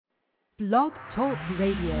Blog Talk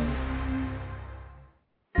Radio.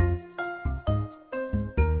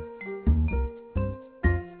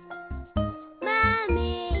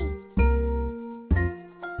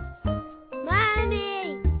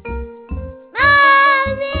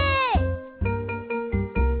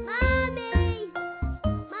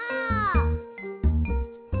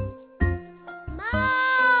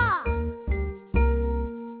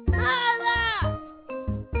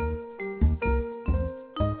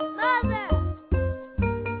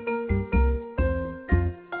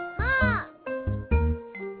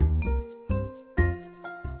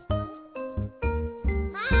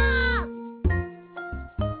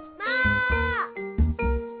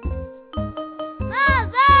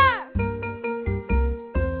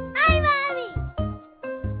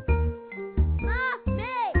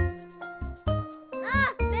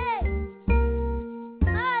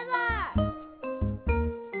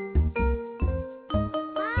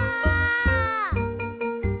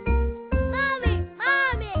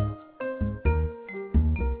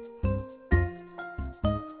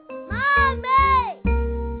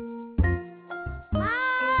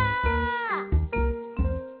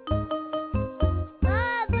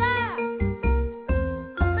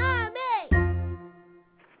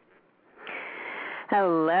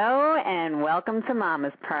 Hello and welcome to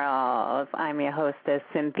Mommas Pearls. I'm your hostess,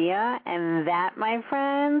 Cynthia, and that, my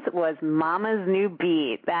friends, was Momma's new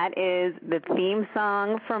beat. That is the theme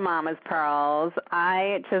song for Mommas Pearls.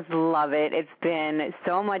 I just love it. It's been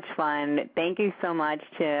so much fun. Thank you so much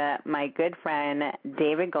to my good friend,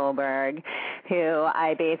 David Goldberg, who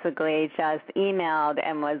I basically just emailed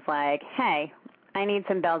and was like, hey, I need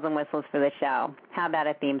some bells and whistles for the show. How about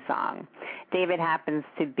a theme song? David happens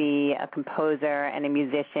to be a composer and a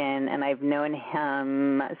musician, and I've known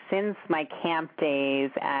him since my camp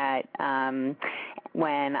days at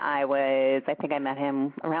when I think I met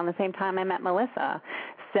him around the same time I met Melissa.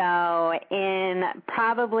 So in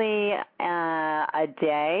probably a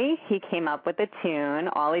day, he came up with a tune.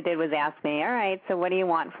 All he did was ask me, all right, so what do you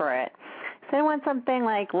want for it? So I want something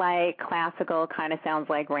like light, classical, kind of sounds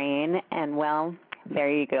like rain, and well,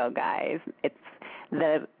 there you go, guys. It's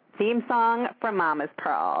the theme song for Mommas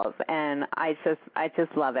Pearls, and I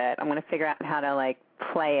just love it. I'm going to figure out how to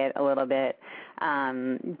play it a little bit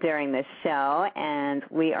during this show, and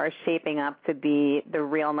we are shaping up to be the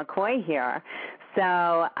real McCoy here.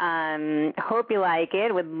 So hope you like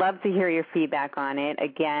it. Would love to hear your feedback on it.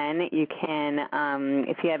 Again, you can,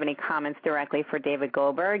 if you have any comments directly for David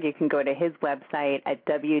Goldberg, you can go to his website at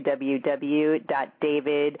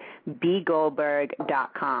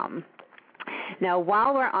www.davidbgoldberg.com. Now,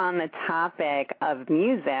 while we're on the topic of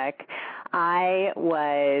music, I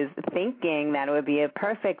was thinking that it would be a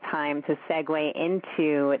perfect time to segue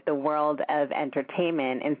into the world of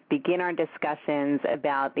entertainment and begin our discussions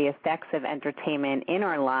about the effects of entertainment in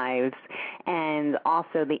our lives and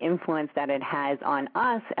also the influence that it has on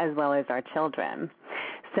us as well as our children.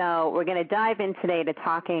 So we're going to dive in today to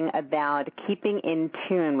talking about keeping in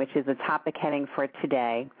tune, which is the topic heading for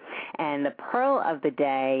today. And the pearl of the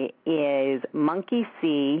day is Monkey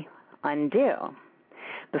See, Undo.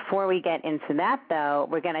 Before we get into that, though,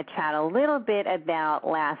 we're going to chat a little bit about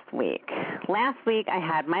last week. Last week, I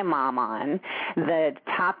had my mom on. The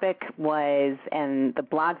topic was, and the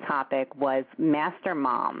blog topic was Master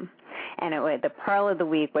Mom. And the pearl of the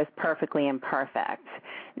week was Perfectly Imperfect.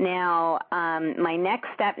 Now, my next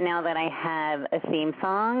step now that I have a theme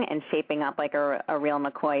song and shaping up like a real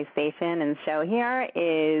McCoy station and show here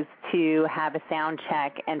is to have a sound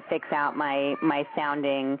check and fix out my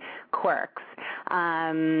sounding quirks.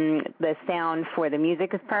 The sound for the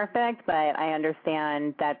music is perfect, but I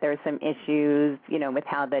understand that there's some issues, with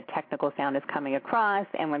how the technical sound is coming across,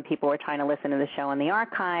 and when people were trying to listen to the show in the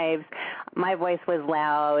archives, my voice was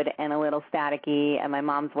loud and a little staticky, and my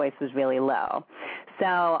mom's voice was really low.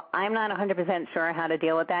 So I'm not 100% sure how to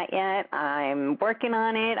deal with that yet. I'm working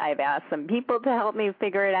on it. I've asked some people to help me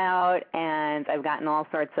figure it out, and I've gotten all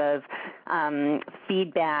sorts of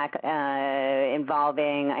feedback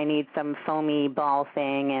involving I need some foamy ball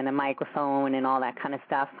thing and a microphone and all that kind of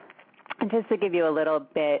stuff. And just to give you a little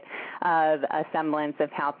bit of a semblance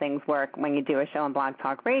of how things work when you do a show on Blog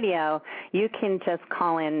Talk Radio, you can just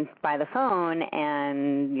call in by the phone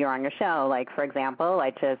and you're on your show. Like, for example,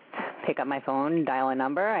 I just pick up my phone, dial a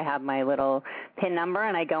number, I have my little PIN number,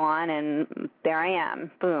 and I go on, and there I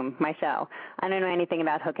am. Boom, my show. I don't know anything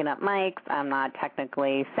about hooking up mics. I'm not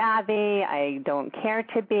technically savvy. I don't care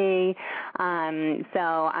to be. So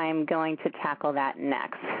I'm going to tackle that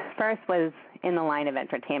next. first was in the line of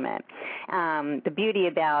entertainment. The beauty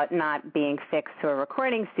about not being fixed to a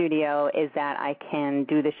recording studio is that I can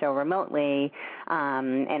do the show remotely,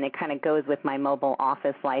 and it kind of goes with my mobile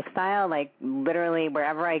office lifestyle. Like literally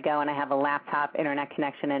wherever I go and I have a laptop, internet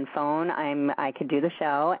connection, and phone, I can do the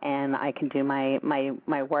show and I can do my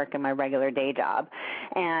work and my regular day job,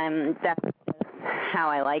 and that's how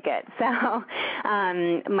I like it. So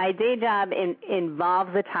my day job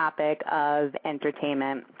involves the topic of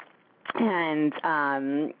entertainment. And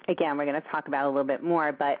again, we're going to talk about it a little bit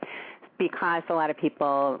more, but because a lot of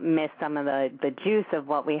people missed some of the juice of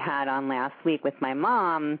what we had on last week with my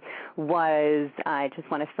mom was, I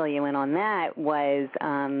just want to fill you in on that, it was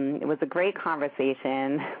a great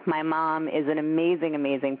conversation. My mom is an amazing,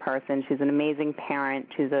 amazing person. She's an amazing parent.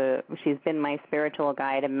 She's been my spiritual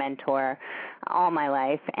guide and mentor all my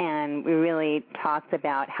life, and we really talked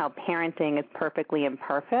about how parenting is perfectly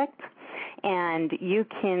imperfect. And you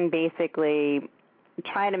can basically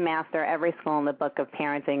try to master every skill in the book of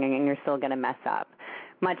parenting, and you're still going to mess up.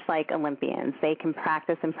 Much like Olympians, they can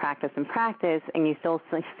practice and practice and practice, and you still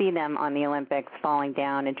see them on the Olympics falling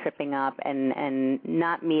down and tripping up and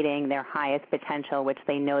not meeting their highest potential, which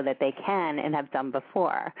they know that they can and have done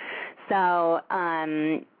before. So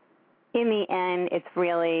in the end, it's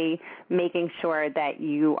really making sure that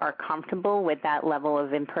you are comfortable with that level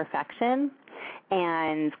of imperfection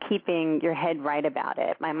and keeping your head right about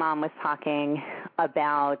it. My mom was talking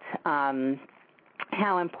about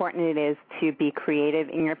how important it is to be creative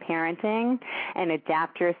in your parenting and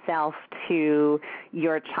adapt yourself to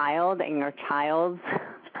your child and your child's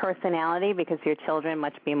personality, because your children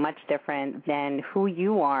must be much different than who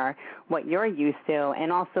you are, what you're used to,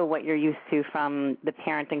 and also what you're used to from the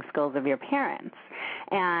parenting skills of your parents.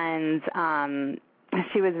 And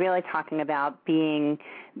she was really talking about being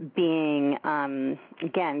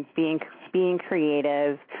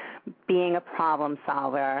creative, being a problem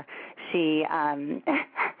solver. We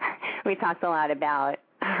talked a lot about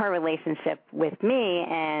her relationship with me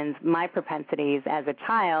and my propensities as a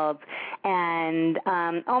child, and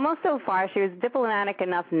almost so far she was diplomatic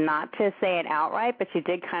enough not to say it outright, but she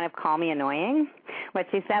did kind of call me annoying. What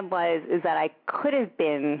she said is that I could have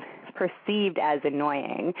been perceived as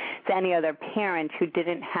annoying to any other parent who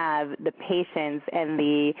didn't have the patience and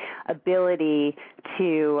the ability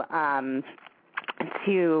to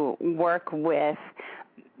work with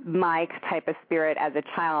my type of spirit as a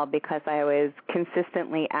child, because I was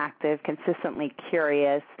consistently active, consistently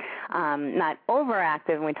curious, not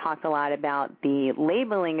overactive. And we talked a lot about the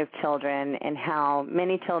labeling of children and how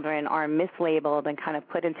many children are mislabeled and kind of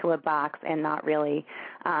put into a box and not really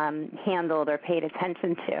handled or paid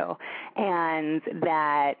attention to. And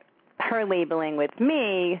that her labeling with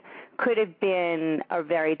me could have been a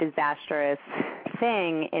very disastrous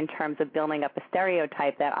thing in terms of building up a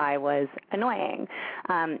stereotype that I was annoying.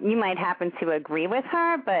 You might happen to agree with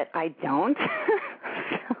her, but I don't.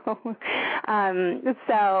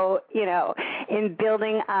 So, in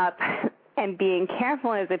building up and being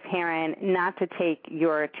careful as a parent not to take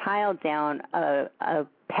your child down a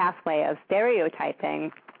pathway of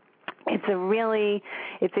stereotyping,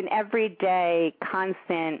 it's an everyday,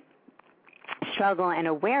 constant struggle and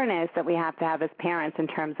awareness that we have to have as parents in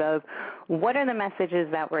terms of what are the messages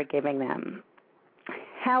that we're giving them?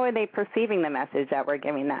 How are they perceiving the message that we're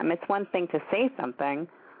giving them? It's one thing to say something.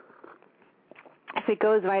 If it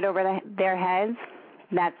goes right over their heads,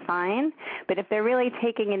 that's fine. But if they're really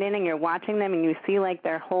taking it in and you're watching them and you see like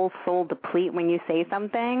their whole soul deplete when you say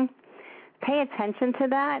something, pay attention to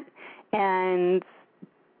that and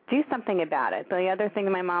do something about it. The other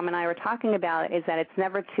thing my mom and I were talking about is that it's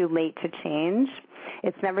never too late to change.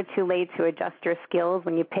 It's never too late to adjust your skills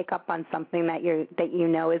when you pick up on something that you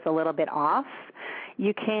know is a little bit off.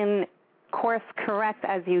 You can course correct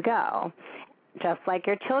as you go, just like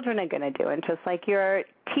your children are going to do, and just like you're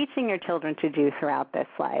teaching your children to do throughout this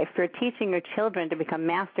life. You're teaching your children to become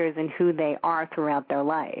masters in who they are throughout their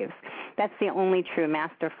lives. That's the only true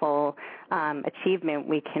masterful achievement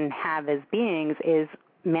we can have as beings, is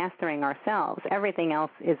mastering ourselves. Everything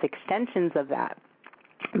else is extensions of that.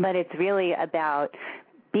 But it's really about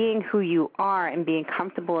being who you are and being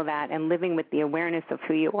comfortable with that and living with the awareness of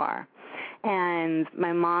who you are. And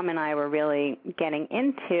my mom and I were really getting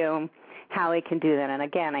into how we can do that. And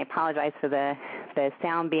again, I apologize for the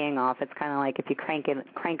sound being off. It's kind of like if you crank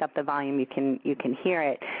up the volume, you can hear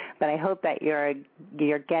it. But I hope that you're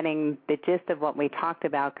getting the gist of what we talked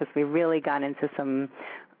about, because we really got into some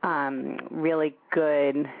really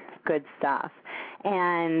good stuff.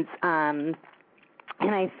 And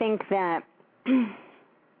I think that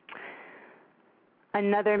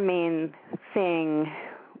another main thing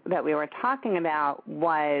that we were talking about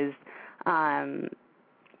was,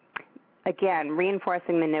 again,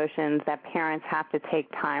 reinforcing the notions that parents have to take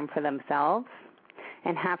time for themselves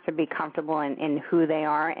and have to be comfortable in who they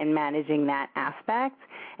are and managing that aspect.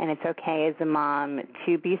 And it's okay as a mom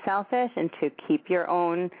to be selfish and to keep your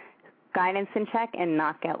own guidance in check and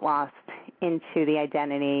not get lost into the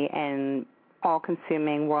identity and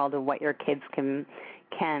all-consuming world of what your kids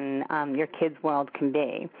your kids' world can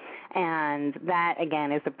be. And that,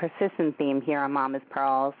 again, is a persistent theme here on Mommas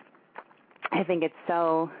Pearls. I think it's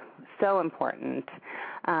so important.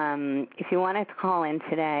 If you wanted to call in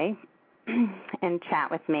today and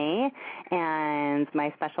chat with me and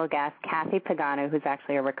my special guest, Cathy Pagano, who's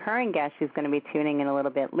actually a recurring guest, she's going to be tuning in a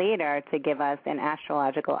little bit later to give us an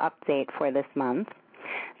astrological update for this month.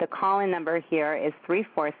 The call-in number here is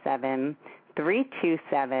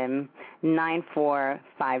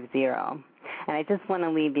 347-327-9450. And I just want to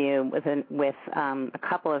leave you with a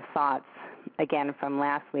couple of thoughts, again, from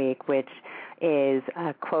last week, which is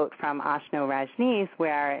a quote from Ashno Rajneesh,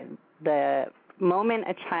 where the moment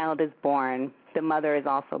a child is born, the mother is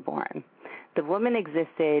also born. The woman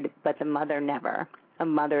existed, but the mother never. A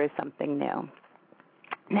mother is something new.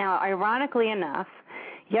 Now, ironically enough,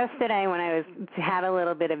 yesterday when I had a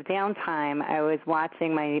little bit of downtime, I was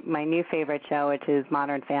watching my new favorite show, which is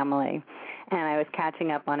Modern Family, and I was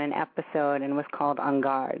catching up on an episode, and it was called On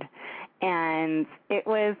Guard. And it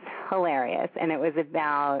was hilarious, and it was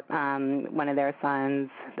about one of their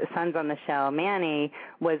sons. The sons on the show, Manny,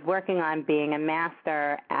 was working on being a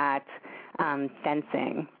master at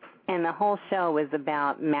fencing. And the whole show was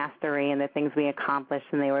about mastery and the things we accomplished,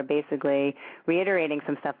 and they were basically reiterating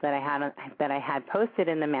some stuff that I had posted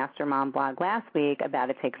in the Master Mom blog last week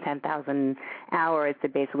about it takes 10,000 hours to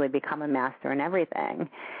basically become a master in everything.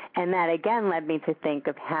 And that, again, led me to think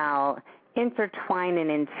of how intertwined and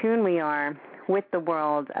in tune we are with the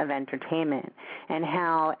world of entertainment, and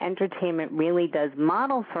how entertainment really does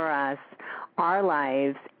model for us our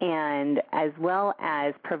lives, and as well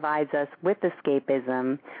as provides us with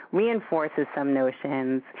escapism, reinforces some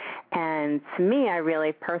notions. And to me, I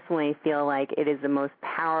really personally feel like it is the most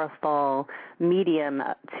powerful medium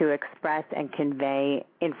to express and convey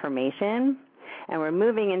information. And we're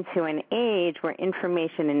moving into an age where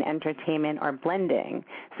information and entertainment are blending.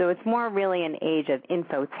 So it's more really an age of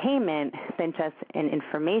infotainment than just an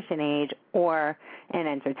information age or an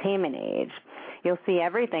entertainment age. You'll see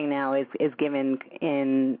everything now is given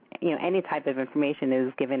in, any type of information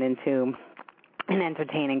is given into an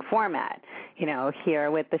entertaining format.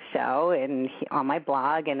 Here with the show and on my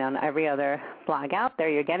blog and on every other blog out there,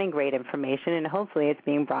 you're getting great information, and hopefully it's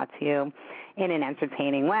being brought to you in an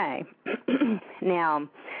entertaining way. Now,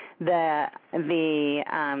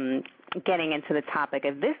 getting into the topic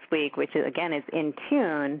of this week, which is, again, is in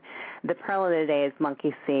tune, the pearl of the day is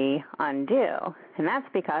monkey see, undo. And that's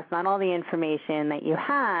because not all the information that you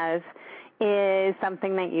have is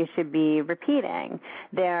something that you should be repeating.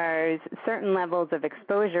 There's certain levels of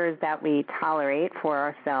exposures that we tolerate for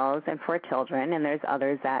ourselves and for children, and there's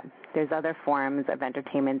other forms of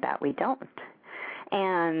entertainment that we don't.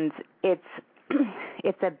 And it's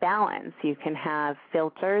a balance. You can have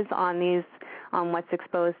filters on what's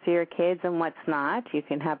exposed to your kids and what's not. You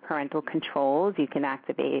can have parental controls. You can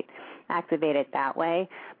activate it that way.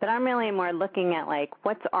 But I'm really more looking at,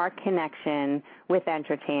 what's our connection with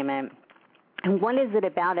entertainment, and what is it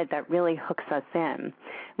about it that really hooks us in?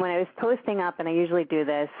 When I was posting up, and I usually do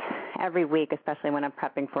this every week, especially when I'm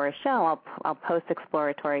prepping for a show, I'll post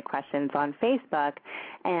exploratory questions on Facebook,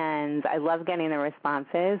 and I love getting the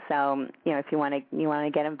responses. So, if you want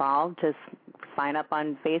to get involved, just sign up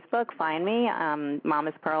on Facebook, find me.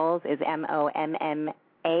 Mommas Pearls is MOMMAS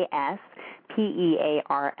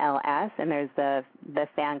PEARLS, and there's the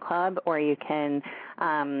fan club, or you can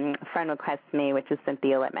friend request me, which is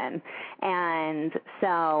Cynthia Littman. And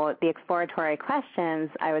so the exploratory questions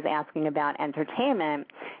I was asking about entertainment,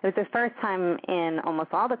 it was the first time in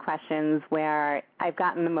almost all the questions where I've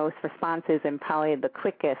gotten the most responses and probably the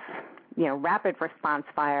quickest, rapid response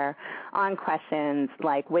fire on questions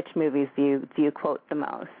like, which movies do you quote the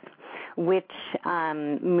most? Which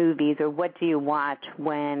movies or what do you watch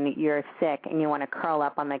when you're sick and you want to curl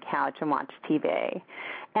up on the couch and watch TV?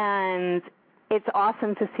 And it's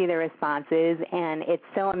awesome to see the responses, and it's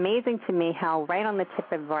so amazing to me how right on the tip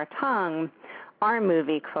of our tongue our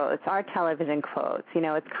movie quotes, our television quotes,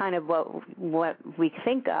 it's kind of what we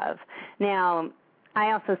think of. Now,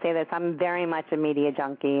 I also say this, I'm very much a media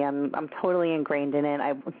junkie. I'm totally ingrained in it.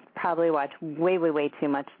 I probably watch way, way, way too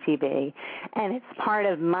much TV. And it's part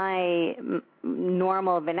of my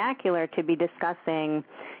normal vernacular to be discussing,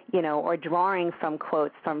 or drawing from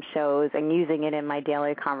quotes from shows and using it in my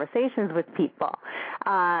daily conversations with people.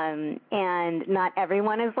 And not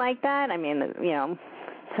everyone is like that. I mean,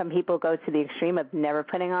 some people go to the extreme of never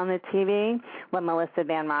putting on the TV. When Melissa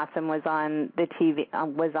Van Rossum was on the TV,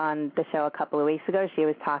 was on the show a couple of weeks ago, she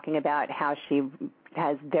was talking about how she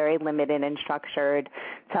has very limited and structured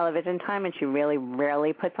television time, and she really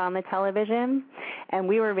rarely puts on the television. And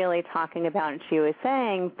we were really talking about, and she was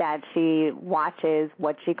saying that she watches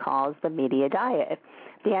what she calls the media diet,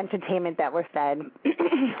 the entertainment that we're fed,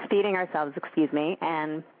 feeding ourselves,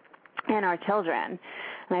 and our children.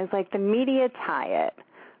 And I was like, the media diet.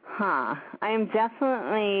 I am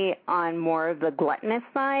definitely on more of the gluttonous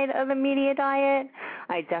side of the media diet.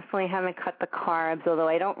 I definitely haven't cut the carbs, although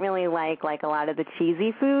I don't really like a lot of the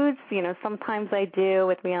cheesy foods. Sometimes I do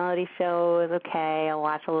with reality shows. Okay, I'll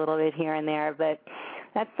watch a little bit here and there, but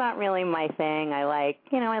that's not really my thing. I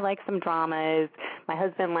like some dramas. My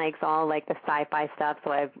husband likes all the sci-fi stuff,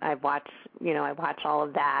 so I've watched, I watch all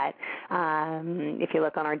of that. If you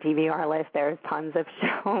look on our DVR list, there's tons of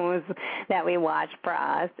shows that we watch for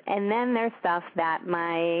us. And then there's stuff that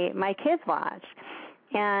my kids watch.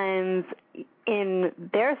 And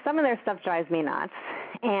some of their stuff drives me nuts,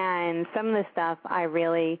 and some of the stuff I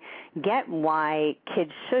really get why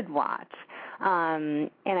kids should watch. And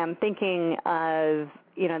I'm thinking of,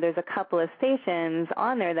 there's a couple of stations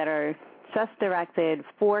on there that are just directed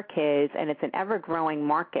for kids, and it's an ever-growing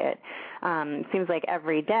market. It seems like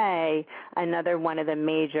every day another one of the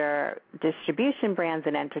major distribution brands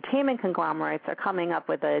and entertainment conglomerates are coming up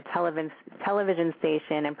with a television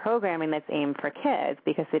station and programming that's aimed for kids,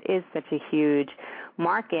 because it is such a huge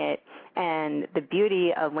market. And the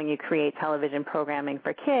beauty of when you create television programming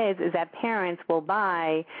for kids is that parents will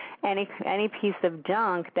buy any piece of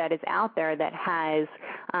junk that is out there that has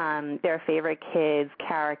their favorite kids,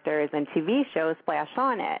 characters, and TV shows splashed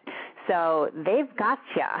on it. So they've got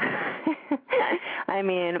you. I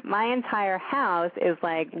mean, my entire house is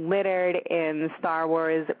littered in Star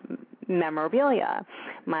Wars memorabilia.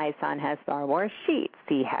 My son has Star Wars sheets.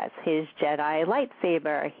 He has his Jedi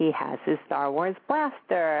lightsaber. He has his Star Wars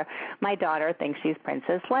blaster. My daughter thinks she's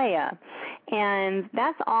Princess Leia. And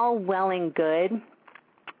that's all well and good.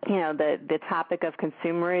 The topic of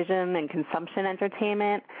consumerism and consumption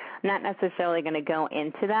entertainment, I'm not necessarily going to go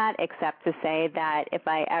into that, except to say that if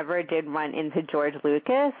I ever did run into George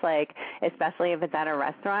Lucas, especially if it's at a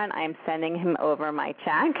restaurant, I'm sending him over my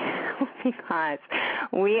check because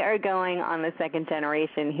we are going on the second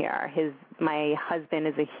generation here. My husband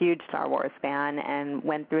is a huge Star Wars fan and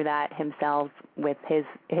went through that himself with his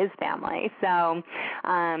family. So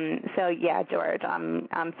yeah, George,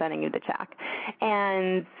 I'm sending you the check.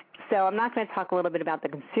 And so I'm not going to talk a little bit about the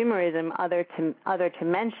consumerism other to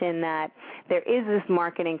mention that there is this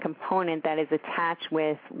marketing component that is attached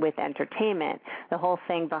with entertainment. The whole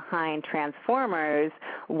thing behind Transformers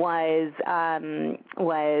was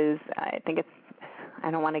I think it's, I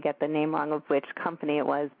don't want to get the name wrong of which company it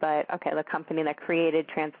was, but okay, the company that created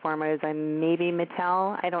Transformers, maybe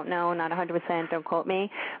Mattel, I don't know, not 100%, don't quote me,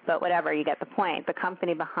 but whatever, you get the point. The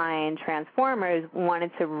company behind Transformers wanted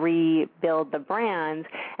to rebuild the brand,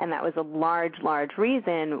 and that was a large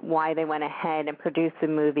reason why they went ahead and produced the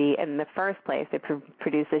movie in the first place. They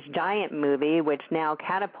produced this giant movie, which now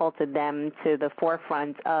catapulted them to the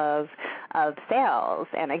forefront of sales.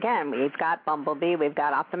 And again, we've got Bumblebee, we've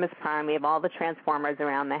got Optimus Prime, we have all the Transformers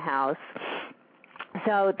around the house.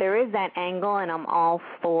 So there is that angle, and I'm all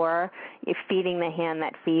for feeding the hand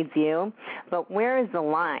that feeds you. But where is the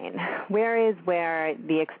line? Where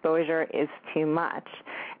the exposure is too much?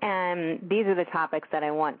 And these are the topics that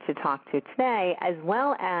I want to talk to today, as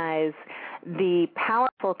well as the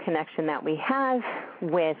powerful connection that we have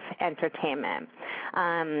with entertainment.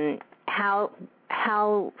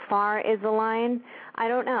 How far is the line? I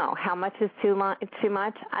don't know. How much is too much?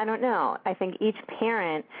 I don't know. I think each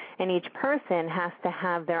parent and each person has to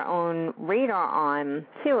have their own radar on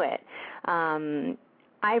to it.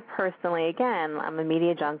 I personally, again, I'm a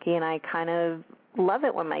media junkie, and I kind of love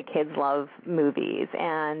it when my kids love movies.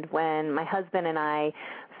 And when my husband and I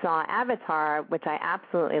saw Avatar, which I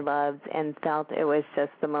absolutely loved and felt it was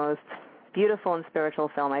just the most beautiful and spiritual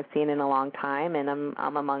film I've seen in a long time, and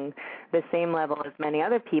I'm among the same level as many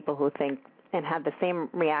other people who think and have the same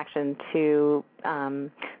reaction to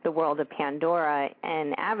the world of Pandora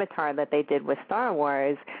and Avatar that they did with Star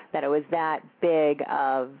Wars, that it was that big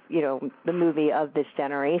of, the movie of this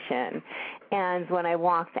generation. And when I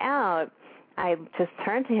walked out, I just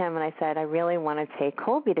turned to him and I said, I really want to take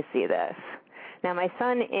Colby to see this. Now, my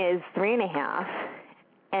son is 3.5,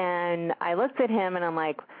 and I looked at him and I'm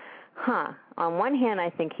like, on one hand, I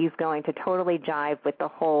think he's going to totally jive with the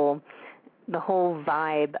whole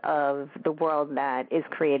vibe of the world that is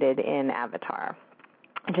created in Avatar.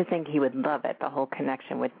 I just think he would love it, the whole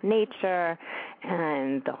connection with nature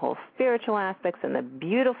and the whole spiritual aspects and the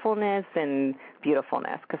beautifulness,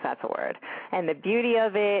 because that's a word, and the beauty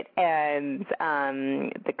of it and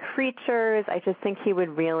the creatures. I just think he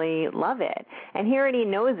would really love it. And he already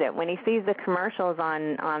knows it. When he sees the commercials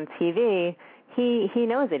on TV, he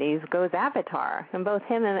knows it. He goes Avatar. And both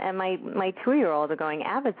him and my 2-year-old are going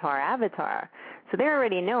Avatar, Avatar. So they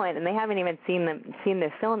already know it, and they haven't even seen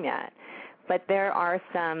the film yet. But there are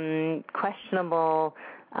some questionable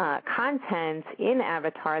content in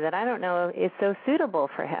Avatar that I don't know is so suitable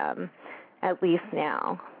for him, at least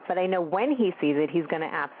now. But I know when he sees it, he's going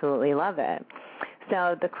to absolutely love it.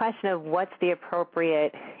 So the question of what's the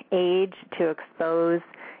appropriate age to expose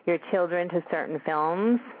your children to certain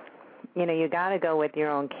films, you got to go with your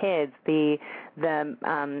own kids. The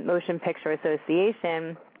Motion Picture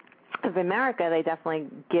Association of America, they definitely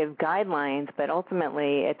give guidelines, but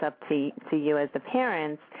ultimately it's up to you as the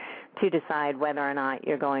parents to decide whether or not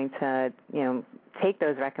you're going to, take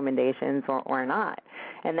those recommendations or not.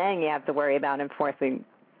 And then you have to worry about enforcing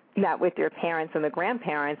that with your parents and the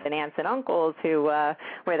grandparents and aunts and uncles who where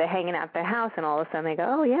they're hanging out at their house, and all of a sudden they go,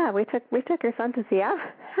 oh yeah, we took your son to see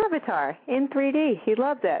Avatar in 3D. He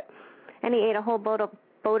loved it, and he ate a whole boat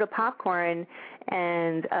of popcorn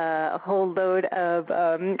and a whole load of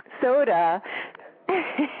soda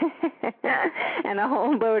and a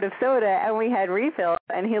whole load of soda, and we had refills,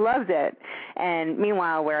 and he loved it. And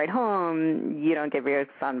meanwhile, we're at home. You don't give your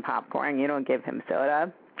son popcorn. You don't give him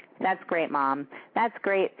soda. That's great, Mom. That's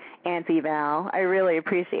great, Auntie Val. I really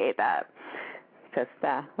appreciate that. Just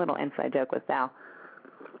a little inside joke with Val.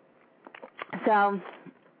 So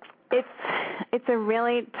it's a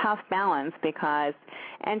really tough balance because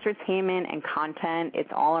entertainment and content,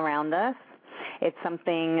 it's all around us. It's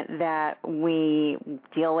something that we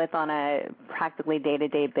deal with on a practically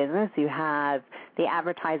day-to-day business. You have the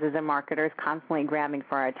advertisers and marketers constantly grabbing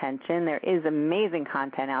for our attention. There is amazing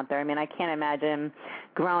content out there. I mean, I can't imagine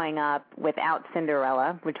growing up without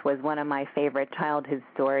Cinderella, which was one of my favorite childhood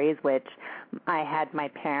stories, which I had my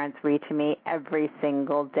parents read to me every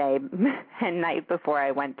single day and night before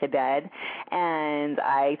I went to bed. And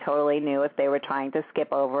I totally knew if they were trying to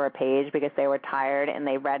skip over a page because they were tired and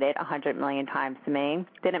they read it 100 million times to me.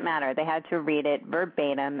 Didn't matter. They had to read it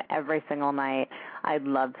verbatim every single night. I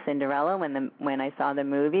loved Cinderella. When I saw the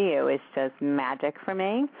movie, it was just magic for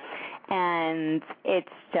me. And it's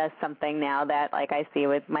just something now that, like, I see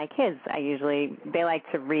with my kids. They like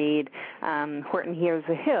to read Horton Hears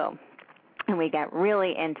a Who. And we get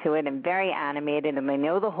really into it and very animated, and they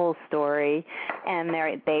know the whole story. And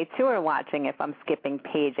they too are watching if I'm skipping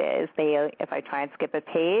pages. If I try and skip a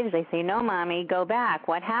page, they say, "No, Mommy, go back.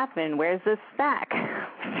 What happened? Where's the speck?"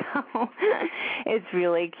 So it's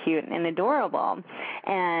really cute and adorable.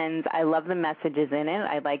 And I love the messages in it.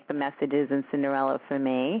 I like the messages in Cinderella for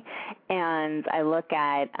me. And I look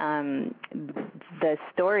at the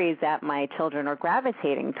stories that my children are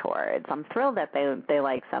gravitating towards. I'm thrilled that they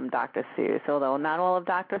like some Dr. Seuss, although not all of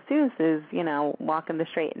Dr. Seuss is, walking the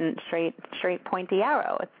straight pointy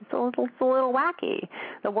arrow. It's a little wacky.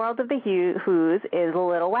 The world of the Who's is a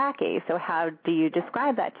little wacky. So how do you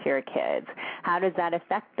describe that to your kids? How does that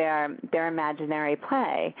affect their imaginary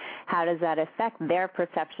play? How does that affect their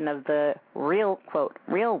perception of the real, quote,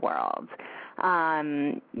 real world?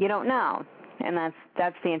 You don't know. And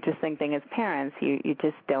that's the interesting thing as parents. You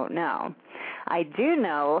just don't know. I do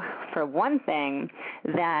know, for one thing,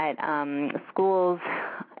 that schools,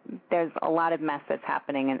 there's a lot of mess that's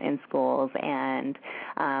happening in schools and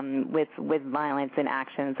with violence and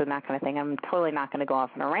actions and that kind of thing. I'm totally not going to go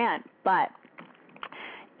off on a rant, but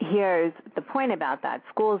here's the point about that.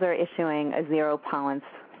 Schools are issuing a zero tolerance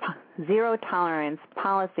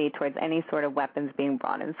policy towards any sort of weapons being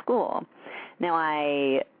brought in school. Now,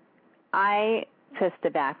 I just to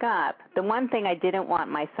back up, the one thing I didn't want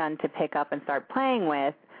my son to pick up and start playing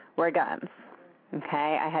with were guns.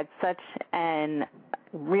 Okay? I had such an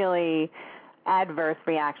really adverse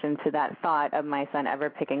reaction to that thought of my son ever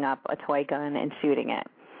picking up a toy gun and shooting it.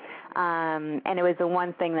 And it was the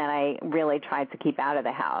one thing that I really tried to keep out of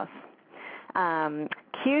the house.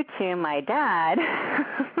 Cue to my dad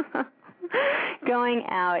going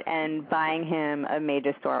out and buying him a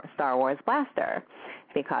major Star Wars blaster.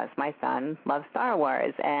 because my son loves Star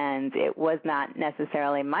Wars, and it was not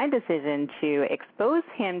necessarily my decision to expose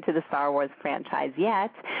him to the Star Wars franchise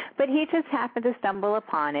yet, but he just happened to stumble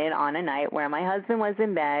upon it on a night where my husband was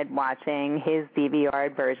in bed watching his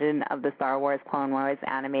DVR version of the Star Wars Clone Wars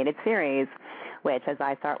animated series, which, as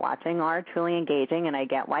I start watching, are truly engaging, and I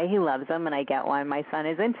get why he loves them, and I get why my son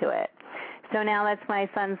is into it. So now that's my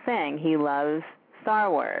son's thing. He loves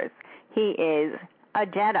Star Wars. He is a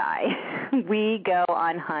Jedi. We go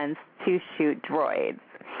on hunts to shoot droids.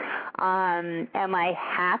 Am I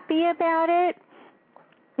happy about it?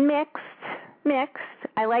 Mixed.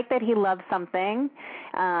 I like that he loves something.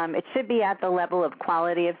 It should be at the level of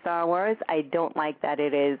quality of Star Wars. I don't like that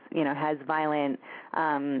it is, has violent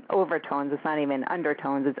overtones. It's not even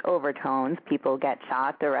undertones, it's overtones. People get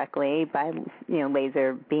shot directly by,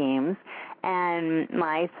 laser beams. And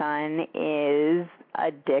my son is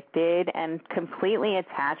addicted and completely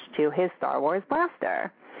attached to his Star Wars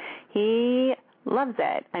blaster. He loves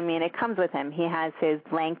it. I mean, it comes with him. He has his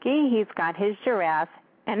blankie, he's got his giraffe,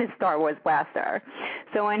 and his Star Wars blaster.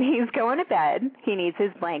 So when he's going to bed, he needs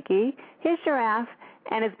his blankie, his giraffe,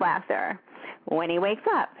 and his blaster. When he wakes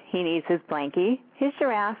up, he needs his blankie, his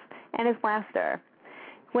giraffe, and his blaster.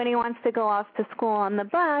 When he wants to go off to school on the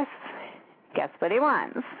bus, guess what he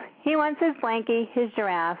wants? He wants his blankie, his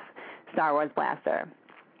giraffe, Star Wars blaster.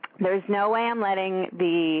 There's no way I'm letting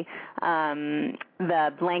the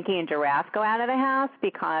blankie and giraffe go out of the house,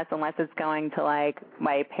 because unless it's going to like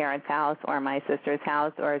my parents' house or my sister's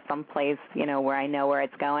house or some place, where I know where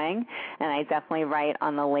it's going, and I definitely write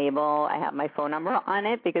on the label, I have my phone number on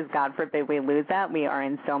it, because God forbid we lose that, we are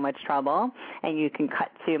in so much trouble. And you can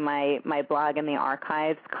cut to my blog in the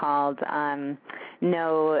archives called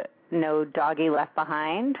No Doggy Left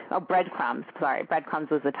Behind. Oh, Breadcrumbs. Sorry, Breadcrumbs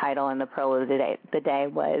was the title, and the prologue of the day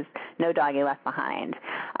was No Doggy Left Behind.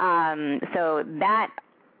 So that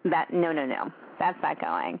no, that's not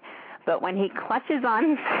going. But when he clutches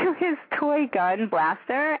on to his toy gun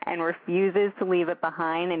blaster and refuses to leave it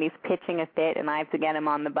behind, and he's pitching a fit, and I have to get him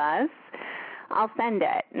on the bus, I'll send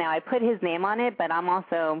it. Now, I put his name on it, but I'm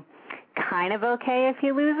also kind of okay if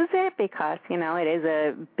he loses it, because, it is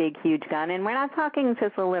a big, huge gun, and we're not talking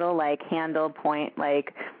just a little, handle point,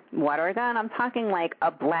 water gun. I'm talking like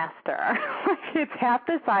a blaster. It's half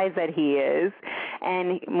the size that he is,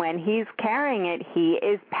 and when he's carrying it, he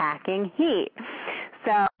is packing heat.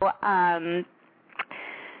 So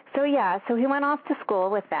he went off to school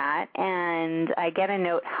with that, and I get a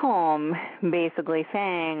note home basically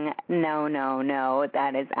saying, no,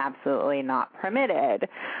 that is absolutely not permitted.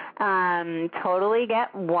 Totally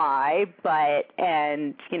get why,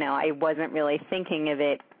 I wasn't really thinking of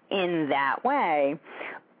it in that way.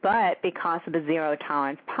 But because of the zero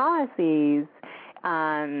tolerance policies,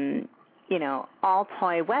 all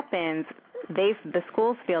toy weapons, the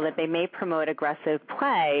schools feel that they may promote aggressive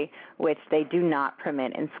play, which they do not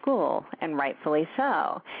permit in school, and rightfully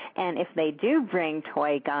so. And if they do bring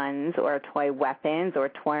toy guns or toy weapons or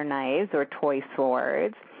toy knives or toy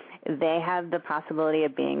swords, they have the possibility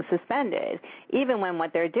of being suspended, even when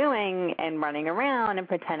what they're doing and running around and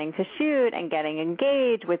pretending to shoot and getting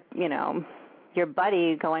engaged with, your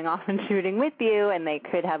buddy going off and shooting with you, and they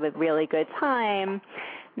could have a really good time.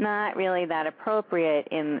 Not really that appropriate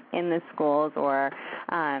in the schools or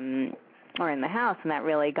in the house, and that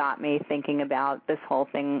really got me thinking about this whole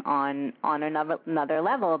thing on another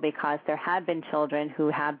level, because there have been children who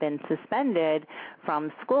have been suspended from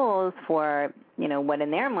schools for what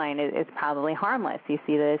in their mind is probably harmless. You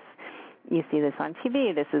see this on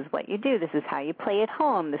TV. This is what you do. This is how you play at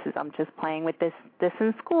home. I'm just playing with this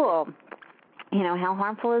in school. How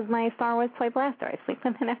harmful is my Star Wars toy blaster? I sleep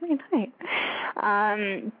with it every night.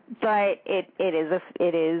 But it's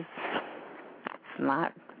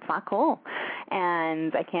not cool.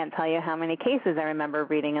 And I can't tell you how many cases I remember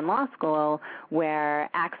reading in law school where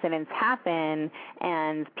accidents happen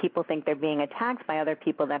and people think they're being attacked by other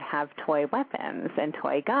people that have toy weapons and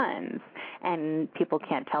toy guns. And people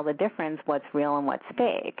can't tell the difference, what's real and what's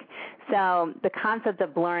fake. So the concept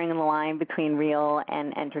of blurring the line between real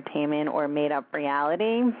and entertainment or made-up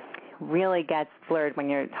reality really gets blurred when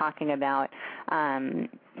you're talking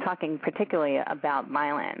particularly about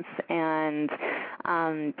violence. And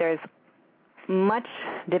there's much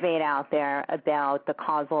debate out there about the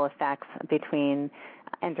causal effects between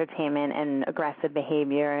entertainment and aggressive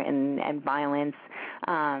behavior and violence,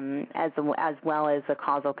 as well as the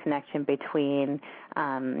causal connection between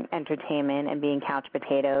entertainment and being couch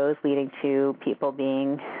potatoes, leading to people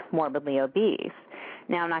being morbidly obese.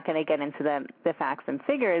 Now, I'm not going to get into the facts and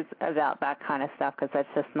figures about that kind of stuff, because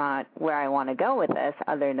that's just not where I want to go with this,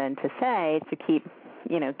 other than to say to keep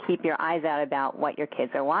keep your eyes out about what your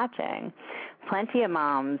kids are watching. Plenty of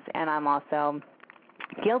moms, and I'm also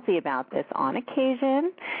guilty about this on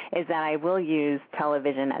occasion, is that I will use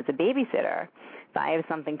television as a babysitter. If I have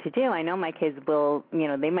something to do, I know my kids will,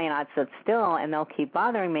 they may not sit still, and they'll keep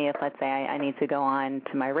bothering me if, let's say, I need to go on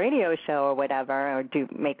to my radio show or whatever, or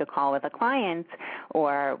make a call with a client,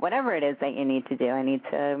 or whatever it is that you need to do. I need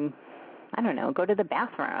to, I don't know, go to the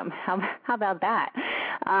bathroom. How about that?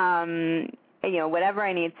 Whatever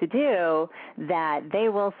I need to do, that they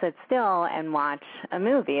will sit still and watch a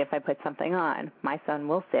movie if I put something on. My son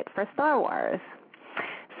will sit for Star Wars.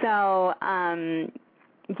 So,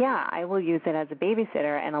 I will use it as a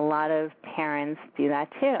babysitter, and a lot of parents do that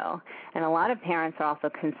too. And a lot of parents are also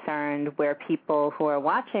concerned where people who are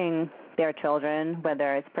watching their children,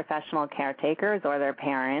 whether it's professional caretakers or their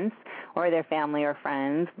parents or their family or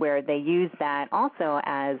friends, where they use that also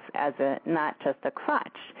as a not just a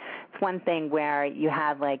crutch. It's one thing where you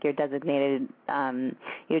have like your designated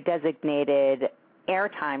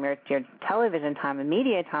airtime, your television time and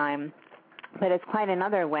media time. But it's quite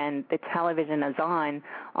another when the television is on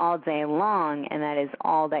all day long, and that is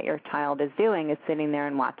all that your child is doing is sitting there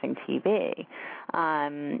and watching TV.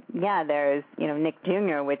 There's, Nick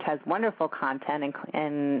Jr., which has wonderful content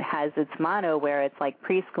and has its motto where it's like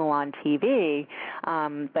preschool on TV,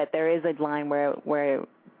 but there is a line where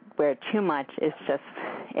too much is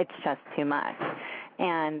it's just too much.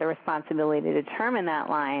 And the responsibility to determine that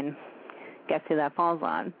line, guess who that falls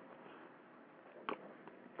on?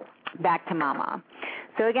 Back to Momma.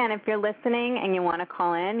 So again, if you're listening and you want to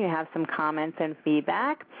call in, you have some comments and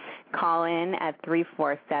feedback, call in at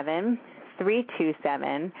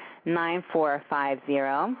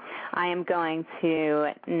 347-327-9450. I am going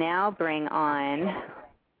to now bring on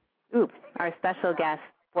our special guest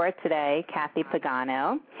for today, Cathy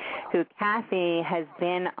Pagano, who Cathy has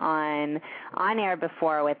been on air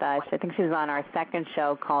before with us. I think she was on our second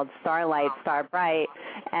show called Starlight, Star Bright,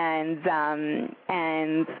 and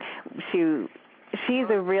she's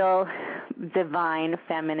a real divine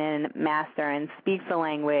feminine master and speaks the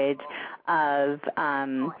language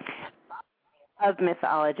of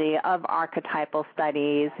mythology, of archetypal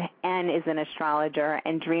studies, and is an astrologer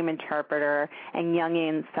and dream interpreter and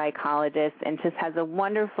Jungian psychologist, and just has a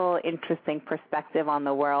wonderful, interesting perspective on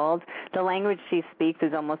the world. The language she speaks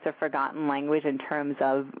is almost a forgotten language in terms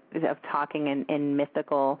of talking in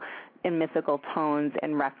mythical tones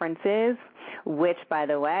and references, which, by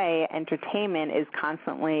the way, entertainment is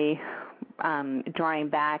constantly drawing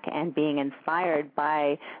back and being inspired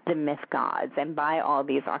by the myth gods and by all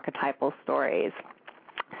these archetypal stories.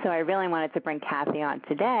 So I really wanted to bring Cathy on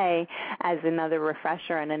today as another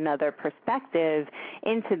refresher and another perspective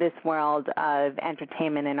into this world of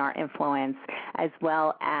entertainment and our influence, as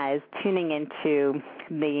well as tuning into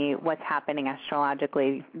what's happening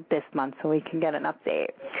astrologically this month so we can get an update.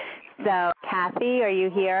 So, Cathy, are you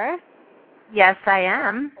here? Yes, I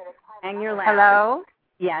am. And you're loud. Hello?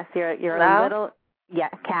 Yes, you're Hello? a little. Yeah,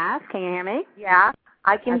 Cass, can you hear me? Yeah,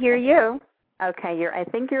 I can hear you. Okay, I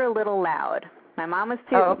think you're a little loud. My mom was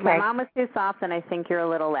too. Oh, okay. My mom was too soft, and I think you're a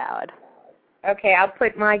little loud. Okay, I'll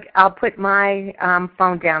put my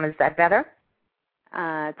phone down. Is that better?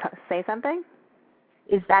 Say something.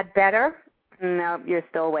 Is that better? No, you're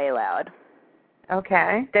still way loud.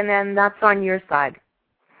 Okay, then that's on your side.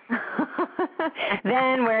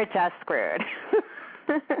 Then we're just screwed.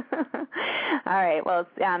 All right. Well,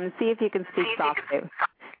 see if you can speak softly,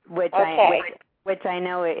 which I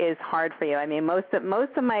know is hard for you. I mean, most of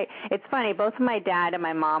my. It's funny. Both of my dad and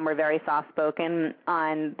my mom were very soft-spoken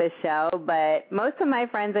on the show, but most of my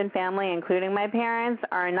friends and family, including my parents,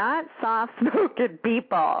 are not soft-spoken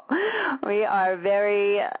people. We are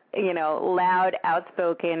very, loud,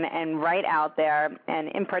 outspoken, and right out there. And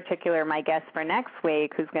in particular, my guest for next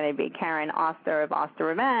week, who's going to be Karen Oster of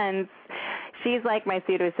Oster Events. She's like my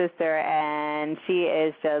pseudo sister, and she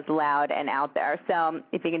is just loud and out there. So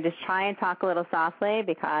if you can just try and talk a little softly,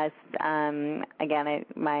 because again,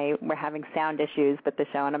 we're having sound issues with the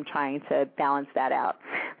show, and I'm trying to balance that out.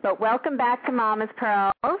 But welcome back to Mommas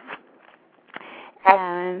Pearls,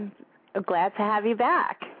 and I'm glad to have you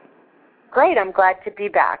back. Great, I'm glad to be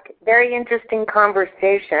back. Very interesting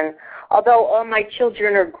conversation. Although all my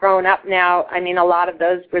children are grown up now, I mean, a lot of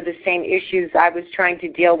those were the same issues I was trying to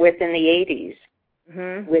deal with in the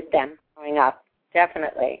 80s with them growing up,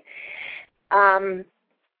 definitely. So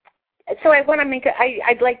I want to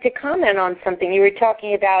I'd like to comment on something. You were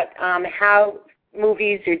talking about how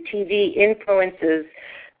movies or TV influences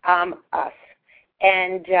us.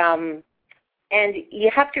 And you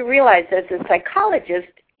have to realize, as a psychologist,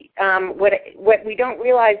 what we don't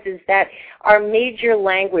realize is that our major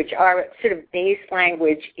language, our sort of base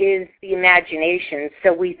language, is the imagination.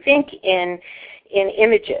 So we think in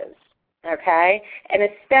images, okay? And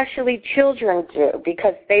especially children do,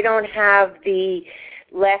 because they don't have the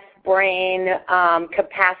left brain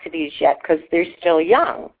capacities yet because they're still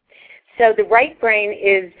young. So the right brain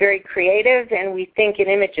is very creative, and we think in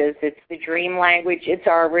images. It's the dream language. It's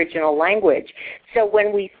our original language. So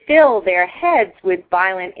when we fill their heads with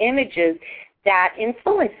violent images, that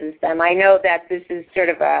influences them. I know that this is sort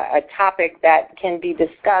of a topic that can be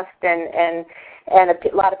discussed, and a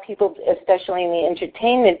lot of people, especially in the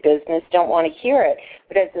entertainment business, don't want to hear it.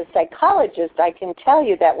 But as a psychologist, I can tell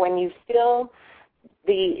you that when you fill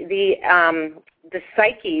the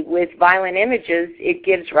psyche with violent images, it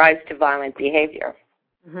gives rise to violent behavior.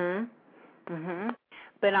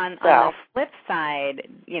 But on the flip side,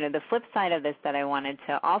 the flip side of this that I wanted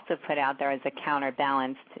to also put out there as a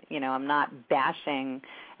counterbalance, I'm not bashing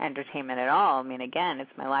entertainment at all. I mean, again,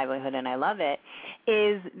 it's my livelihood and I love it,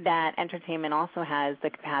 is that entertainment also has the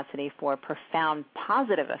capacity for profound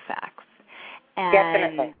positive effects.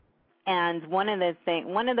 Definitely. And one of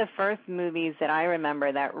the first movies that I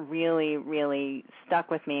remember that really, really stuck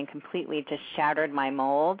with me and completely just shattered my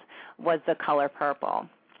mold was The Color Purple.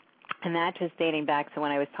 And that just dating back to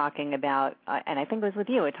when I was talking about, and I think it was with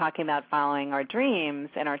you, talking about following our dreams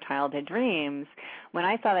and our childhood dreams. When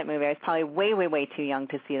I saw that movie, I was probably way, way, way too young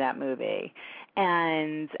to see that movie.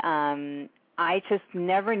 And I just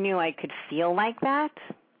never knew I could feel like that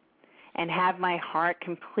and have my heart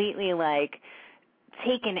completely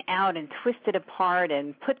taken out and twisted apart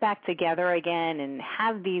and put back together again, and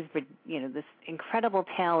have these, this incredible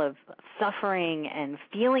tale of suffering and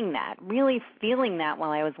really feeling that while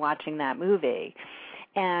I was watching that movie.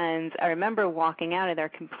 And I remember walking out of there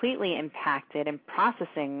completely impacted and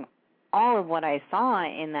processing all of what I saw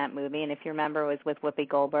in that movie. And if you remember, it was with Whoopi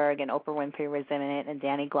Goldberg, and Oprah Winfrey was in it, and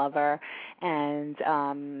Danny Glover, and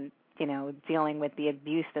dealing with the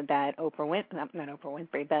abuse of that her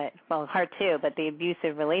too, but the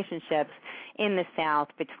abusive relationships in the South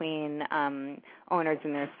between owners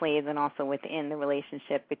and their slaves, and also within the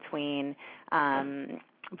relationship between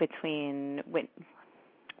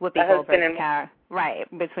Whoopi Goldberg's character,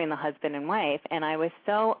 between the husband and wife, and I was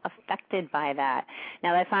so affected by that.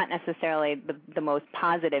 Now, that's not necessarily the most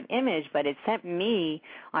positive image, but it sent me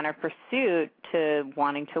on a pursuit to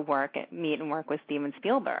wanting to meet and work with Steven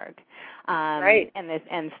Spielberg.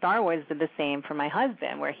 And Star Wars did the same for my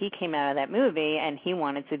husband, where he came out of that movie and he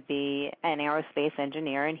wanted to be an aerospace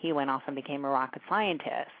engineer, and he went off and became a rocket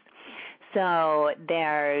scientist. So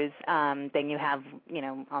there's, then you have,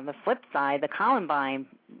 on the flip side, the Columbine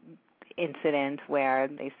incident, where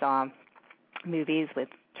they saw movies with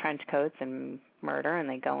trench coats and murder, and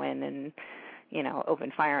they go in and,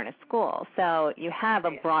 open fire in a school. So you have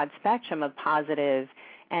a broad spectrum of positive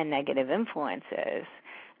and negative influences.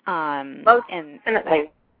 Most definitely.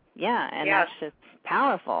 That's just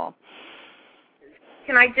powerful.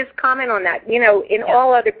 Can I just comment on that? In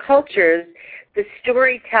all other cultures, the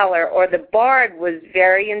storyteller or the bard was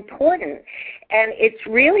very important. And it's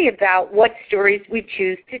really about what stories we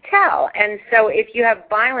choose to tell. And so if you have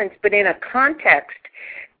violence, but in a context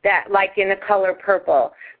that, like in The Color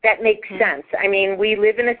Purple, that makes sense. I mean, we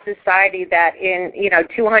live in a society that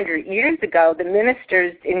 200 years ago, the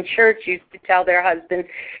ministers in church used to tell their husbands,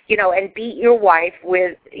 and beat your wife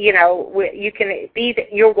with, you can beat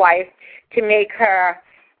your wife to make her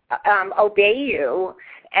obey you.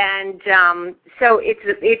 And so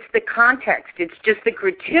it's the context. It's just the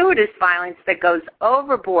gratuitous violence that goes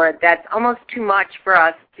overboard that's almost too much for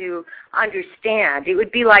us to understand. It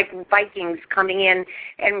would be like Vikings coming in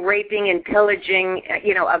and raping and pillaging,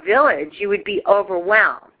 a village. You would be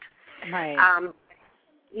overwhelmed. Right.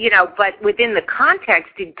 But within the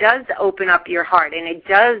context, it does open up your heart, and it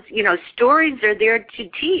does, stories are there to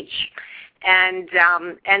teach. And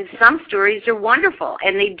some stories are wonderful,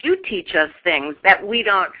 and they do teach us things that we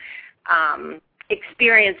don't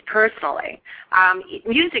experience personally.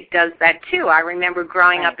 Music does that too. I remember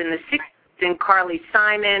growing up in the 60s, and Carly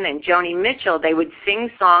Simon and Joni Mitchell, they would sing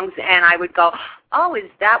songs, and I would go, oh, is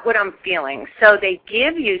that what I'm feeling? So they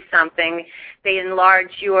give you something. They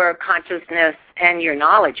enlarge your consciousness and your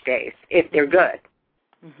knowledge base if they're good.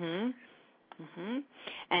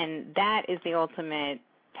 And that is the ultimate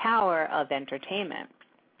power of entertainment,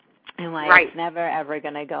 and it's never ever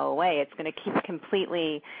going to go away. It's going to keep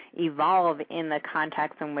completely evolve in the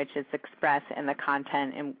context in which it's expressed, and the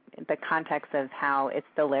content in the context of how it's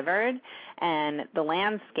delivered, and the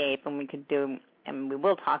landscape. And we could do and we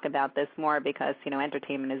will talk about this more because,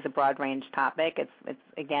 entertainment is a broad range topic. It's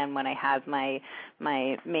again, when I have my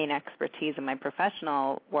main expertise in my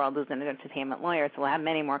professional world as an entertainment lawyer, so we'll have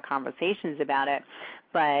many more conversations about it.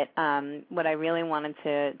 But what I really wanted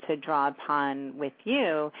to draw upon with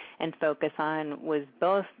you and focus on was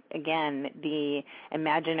both, again, the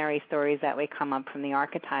imaginary stories that we come up from the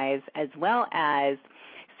archetypes, as well as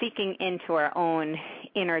seeking into our own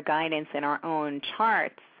inner guidance in our own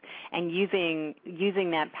charts and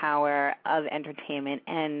using that power of entertainment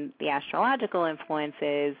and the astrological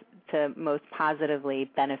influences to most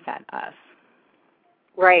positively benefit us.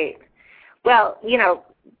 Right. Well,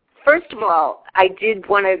 first of all, I did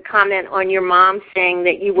want to comment on your mom saying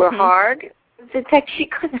that you were hard. Was it that she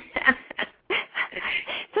couldn't?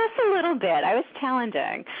 Just a little bit. I was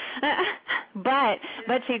challenging. But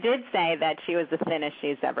she did say that she was the thinnest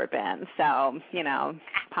she's ever been. So,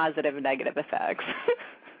 positive and negative effects.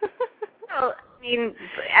 Well,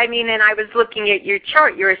 I mean, and I was looking at your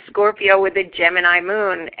chart. You're a Scorpio with a Gemini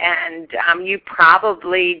moon, and you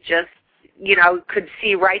probably just, could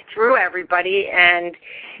see right through everybody, and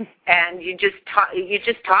you just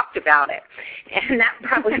talked about it, and that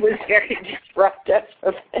probably was very disruptive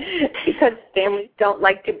because families don't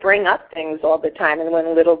like to bring up things all the time, and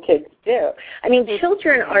when little kids do. I mean,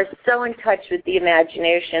 children are so in touch with the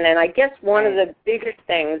imagination, and I guess one of the biggest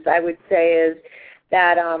things I would say is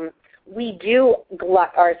that we do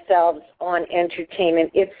glut ourselves on entertainment.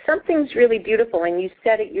 If something's really beautiful, and you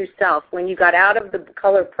said it yourself, when you got out of the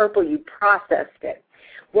color purple, you processed it.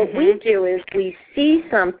 What we do is we see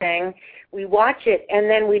something, we watch it, and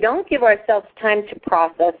then we don't give ourselves time to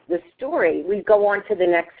process the story. We go on to the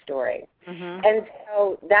next story. And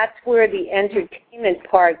so that's where the entertainment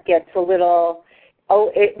part gets a little,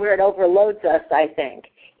 where it overloads us, I think.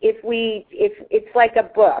 If it's like a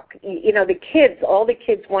book, all the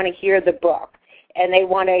kids want to hear the book, and they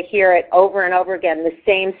want to hear it over and over again, the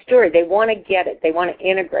same story. They want to get it. They want to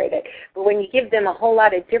integrate it. But when you give them a whole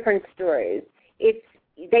lot of different stories,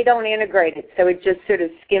 they don't integrate it, so it just sort of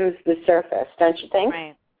skims the surface, don't you think?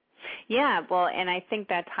 Right. Yeah, well, and I think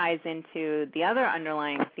that ties into the other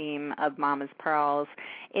underlying theme of Mommas Pearls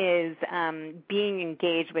is being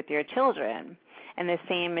engaged with your children. And the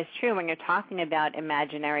same is true when you're talking about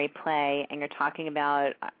imaginary play and you're talking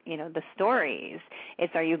about, the stories.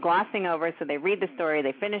 It's, are you glossing over so they read the story,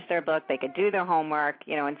 they finish their book, they could do their homework,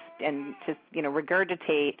 and just,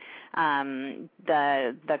 regurgitate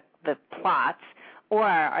the plots, or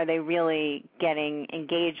are they really getting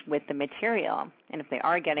engaged with the material? And if they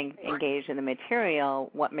are getting engaged in the material,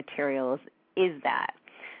 what materials is that?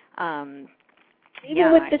 Even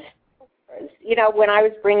with the when I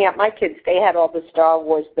was bringing up my kids, they had all the Star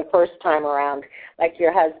Wars the first time around, like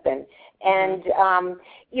your husband. And,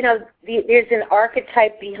 there's an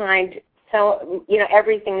archetype behind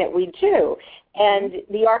everything that we do. And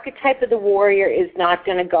the archetype of the warrior is not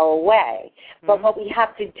going to go away. But what we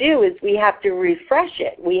have to do is we have to refresh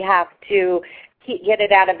it. We have to get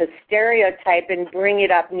it out of a stereotype and bring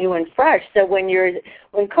it up new and fresh. So when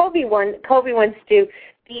Kobe wants to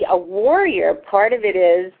be a warrior, part of it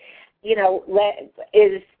is,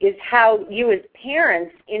 is how you as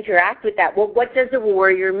parents interact with that. Well, what does a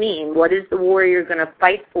warrior mean? What is the warrior going to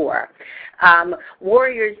fight for?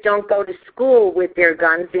 Warriors don't go to school with their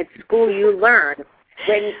guns. It's school you learn.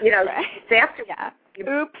 When, right. It's after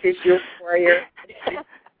Oops. is your warrior.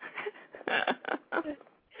 Because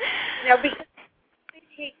they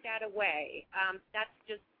take that away. That's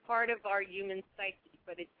just part of our human psyche,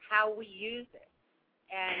 but it's how we use it.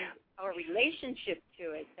 And our relationship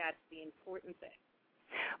to it, that's the important thing.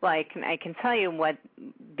 Well, I can tell you what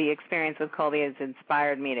the experience with Colby has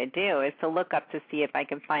inspired me to do is to look up to see if I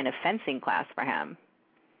can find a fencing class for him.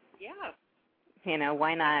 Yeah.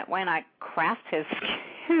 Why not craft his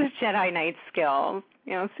Jedi Knight skills?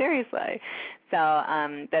 Seriously. So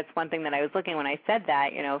that's one thing that I was looking when I said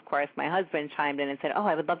that. Of course, my husband chimed in and said, "Oh,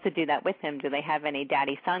 I would love to do that with him. Do they have any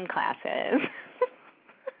daddy-son classes?"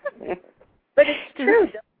 But it's true.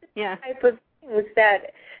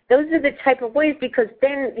 Those are the type of ways, because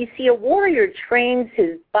then you see a warrior trains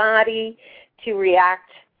his body to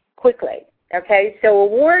react quickly. Okay, so a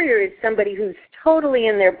warrior is somebody who's totally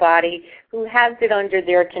in their body, who has it under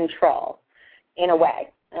their control, in a way.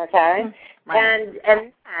 Okay, right. and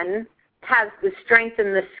then has the strength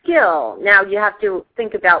and the skill. Now you have to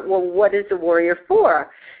think about, well, what is a warrior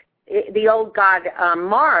for? The old god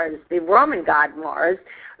Mars, the Roman god Mars,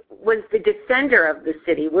 was the defender of the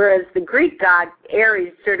city, whereas the Greek god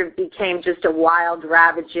Ares sort of became just a wild,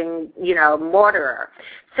 ravaging, mortarer.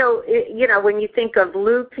 So, when you think of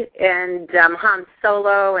Luke and Han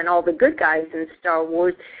Solo and all the good guys in Star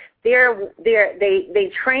Wars,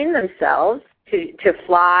 they train themselves to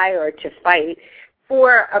fly or to fight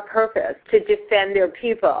for a purpose, to defend their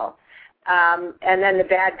people. And then the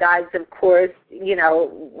bad guys, of course,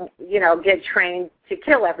 get trained to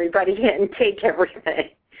kill everybody and take everything.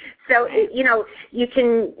 So, you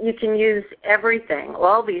can use everything,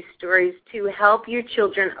 all these stories, to help your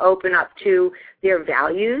children open up to their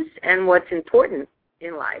values and what's important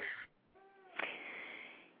in life.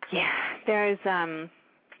 Yeah, there's a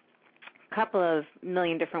couple of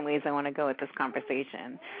million different ways I want to go with this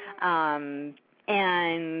conversation.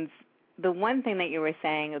 And the one thing that you were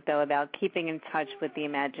saying, though, about keeping in touch with the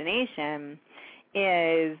imagination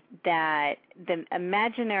is that the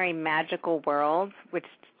imaginary magical world, which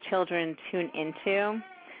children tune into,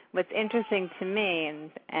 what's interesting to me,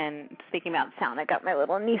 and speaking about sound, I got my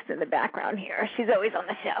little niece in the background here. She's always on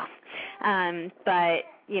the show. But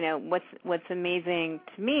what's amazing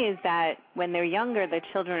to me is that when they're younger, the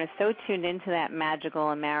children are so tuned into that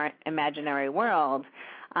magical imaginary world,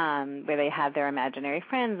 where they have their imaginary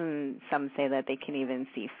friends, and some say that they can even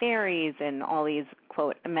see fairies and all these,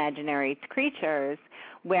 quote, imaginary creatures,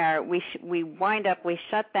 where we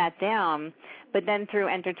shut that down, but then through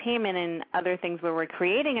entertainment and other things where we're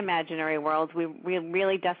creating imaginary worlds, we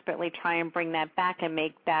really desperately try and bring that back and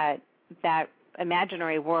make that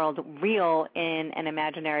imaginary world real in an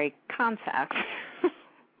imaginary concept.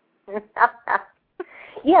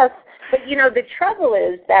 Yes, but the trouble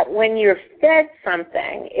is that when you're fed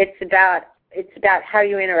something, it's about how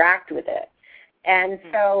you interact with it. And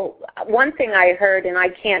so one thing I heard, and I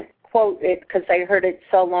can't quote it because I heard it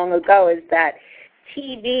so long ago, is that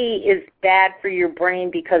TV is bad for your brain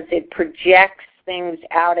because it projects things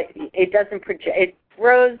out. It doesn't project. It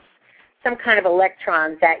throws some kind of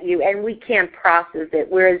electrons at you, and we can't process it,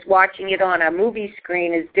 whereas watching it on a movie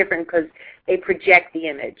screen is different because they project the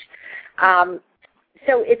image.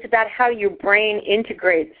 So it's about how your brain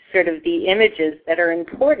integrates sort of the images that are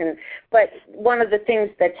important. But one of the things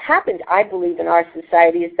that's happened, I believe, in our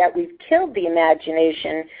society is that we've killed the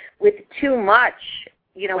imagination with too much.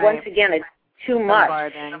 Right. Once again, it's too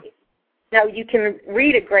much. Now, you can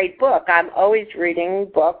read a great book. I'm always reading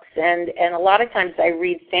books, and a lot of times I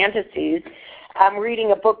read fantasies. I'm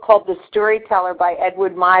reading a book called The Storyteller by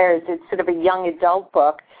Edward Myers. It's sort of a young adult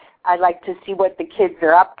book. I like to see what the kids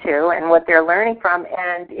are up to and what they're learning from,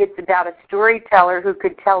 and it's about a storyteller who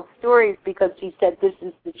could tell stories because he said this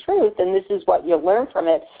is the truth and this is what you'll learn from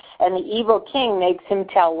it, and the evil king makes him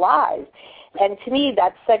tell lies. And to me,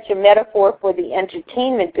 that's such a metaphor for the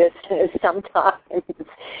entertainment business sometimes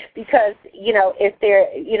because, if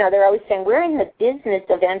they're always saying, we're in the business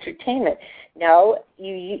of entertainment. No,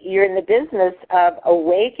 you're in the business of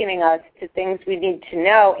awakening us to things we need to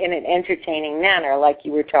know in an entertaining manner, like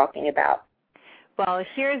you were talking about. Well,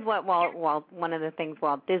 here's what one of the things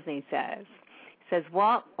Walt Disney says. He says,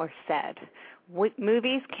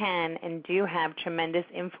 movies can and do have tremendous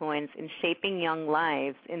influence in shaping young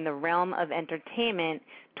lives in the realm of entertainment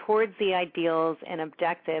towards the ideals and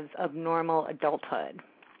objectives of normal adulthood.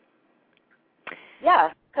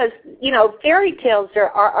 Yeah, because fairy tales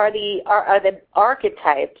are the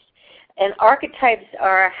archetypes, and archetypes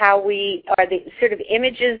are the sort of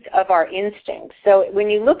images of our instincts. So when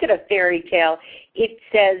you look at a fairy tale, it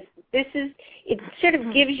says it sort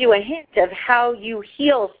of gives you a hint of how you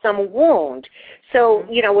heal some wound. So,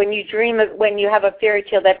 when you have a fairy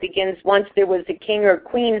tale that begins, once there was a king or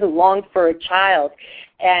queen who longed for a child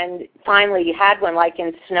and finally had one, like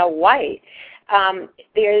in Snow White,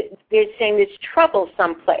 they're saying there's trouble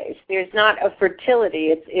someplace. There's not a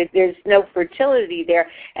fertility. There's no fertility there.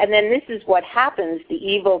 And then this is what happens. The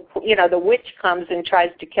evil, the witch comes and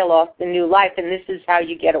tries to kill off the new life, and this is how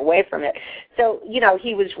you get away from it. So,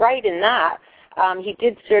 he was right in that. He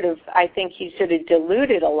did I think he sort of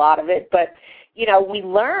diluted a lot of it, but, we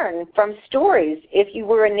learn from stories. If you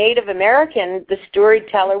were a Native American, the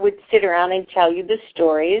storyteller would sit around and tell you the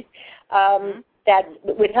stories that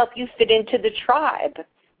would help you fit into the tribe,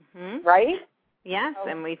 right? Yes,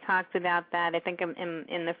 and we talked about that. I think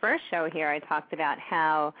in the first show here, I talked about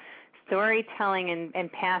how storytelling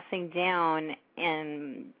and passing down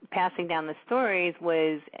the stories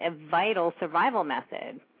was a vital survival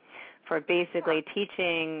method for basically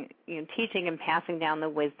teaching and passing down the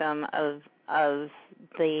wisdom of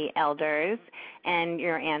the elders and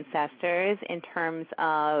your ancestors in terms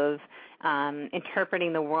of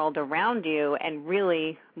interpreting the world around you, and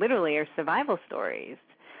really, literally, are survival stories.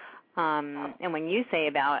 And when you say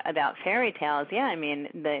about fairy tales, yeah, I mean,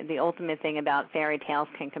 the ultimate thing about fairy tales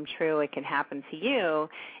can come true, it can happen to you,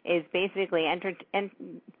 is basically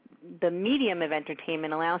the medium of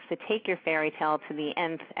entertainment allows to take your fairy tale to the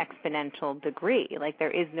nth exponential degree. Like,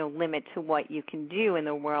 there is no limit to what you can do in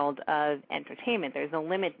the world of entertainment. There's no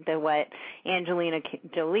limit to what Angelina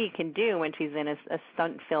Jolie can do when she's in a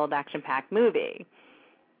stunt-filled, action-packed movie.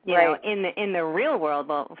 You know, in the real world,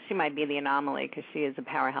 well, she might be the anomaly because she is a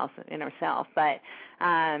powerhouse in herself. But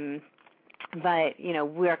you know,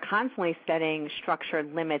 we're constantly setting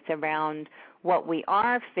structured limits around what we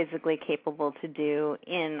are physically capable to do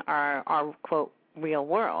in our quote, real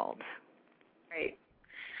world. Right.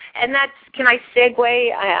 And that's, can I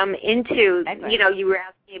segue into, you know, you were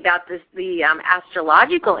asking about the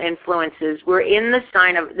astrological influences. We're in the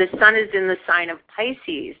sun is in the sign of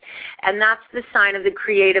Pisces, and that's the sign of the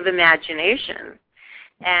creative imagination.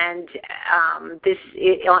 And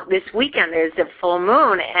this weekend there's a full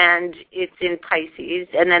moon, and it's in Pisces,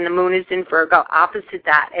 and then the moon is in Virgo, opposite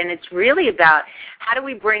that. And it's really about how do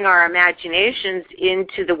we bring our imaginations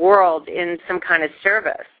into the world in some kind of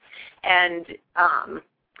service. And,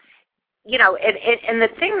 you know, and the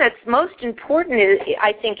thing that's most important is,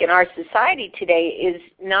 I think, in our society today is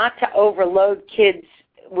not to overload kids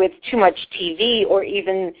with too much TV or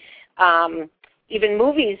even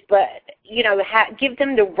movies, but, you know, give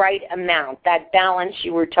them the right amount, that balance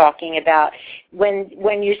you were talking about. When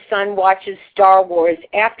your son watches Star Wars,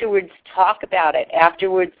 afterwards talk about it,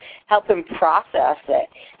 afterwards help him process it,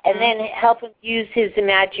 and then help him use his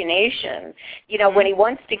imagination. You know, when he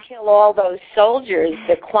wants to kill all those soldiers,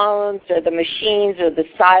 the clones or the machines or the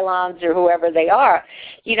Cylons or whoever they are,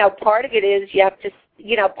 you know, part of it is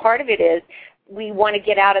we want to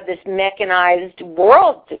get out of this mechanized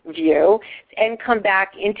world view and come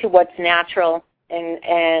back into what's natural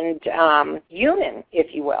and human,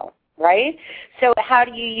 if you will, right? So how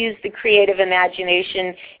do you use the creative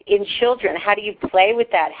imagination in children? How do you play with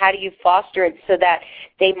that? How do you foster it so that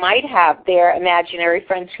they might have their imaginary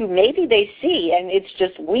friends who maybe they see, and it's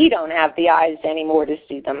just we don't have the eyes anymore to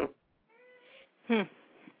see them,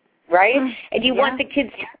 right? And you want the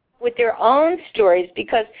kids with their own stories,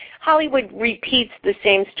 because Hollywood repeats the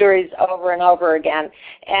same stories over and over again,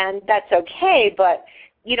 and that's okay, but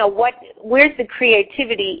you know, where's the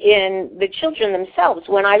creativity in the children themselves?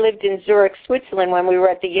 When I lived in Zurich, Switzerland, when we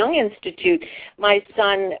were at the Jung Institute, my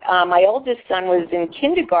oldest son was in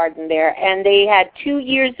kindergarten there, and they had 2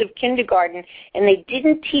 years of kindergarten, and they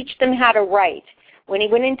didn't teach them how to write. When he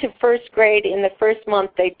went into first grade, in the first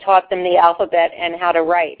month, they taught them the alphabet and how to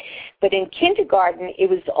write. But in kindergarten, it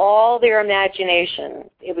was all their imagination.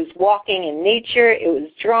 It was walking in nature, it was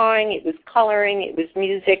drawing, it was coloring, it was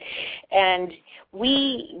music. And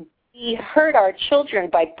we hurt our children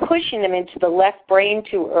by pushing them into the left brain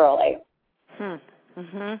too early in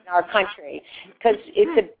our country. Because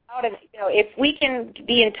it's about, you know, if we can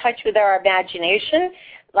be in touch with our imagination,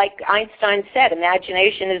 like Einstein said,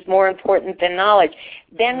 imagination is more important than knowledge.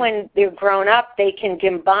 Then when they're grown up, they can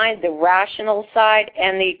combine the rational side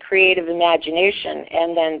and the creative imagination,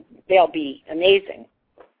 and then they'll be amazing.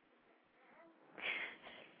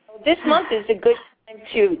 So this month is a good time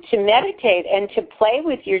to meditate and to play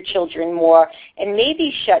with your children more, and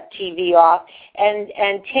maybe shut TV off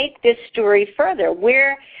and take this story further.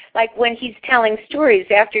 Where, like when he's telling stories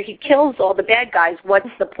after he kills all the bad guys, what's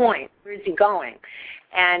the point? Where's he going?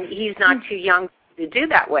 And he's not too young to do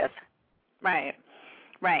that with. Right.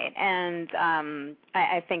 And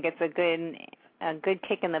I think it's a good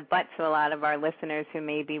kick in the butt to a lot of our listeners who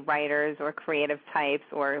may be writers or creative types,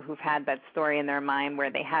 or who've had that story in their mind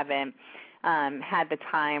where they haven't had the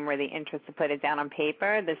time or the interest to put it down on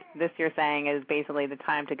paper. This you're saying is basically the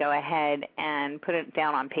time to go ahead and put it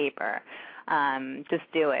down on paper. Just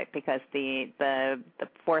do it, because the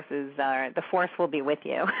force will be with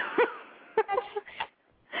you.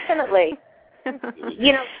 Definitely.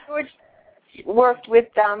 You know, George worked with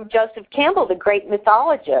Joseph Campbell, the great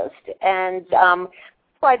mythologist, and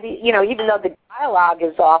why even though the dialogue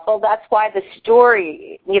is awful, that's why the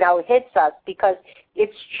story, hits us, because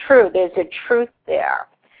it's true. There's a truth there,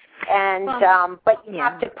 and but you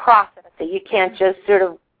have to process it. You can't just sort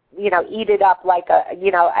of eat it up like a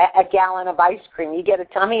gallon of ice cream. You get a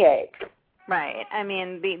tummy ache. Right. I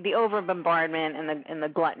mean, the over bombardment and the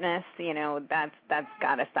gluttonous, that's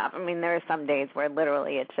got to stop. I mean, there are some days where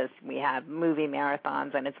literally it's just we have movie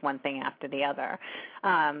marathons and it's one thing after the other.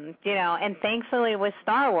 And thankfully with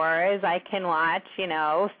Star Wars, I can watch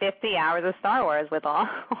 50 hours of Star Wars with all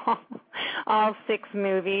 6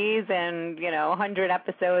 movies and 100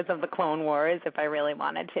 episodes of the Clone Wars if I really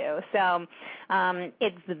wanted to. So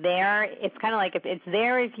it's there. It's kind of like if it's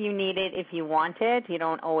there if you need it, if you want it. You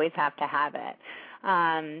don't always have to have it.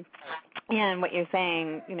 And what you're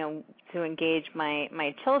saying, to engage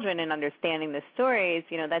my children in understanding the stories,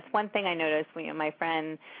 that's one thing I noticed. My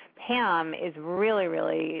friend Pam is really,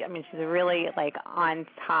 really, she's a really like on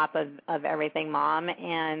top of everything mom.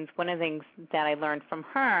 And one of the things that I learned from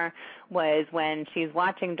her was when she's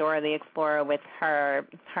watching Dora the Explorer with her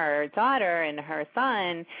daughter and her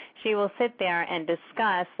son, she will sit there and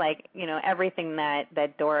discuss everything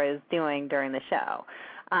that Dora is doing during the show.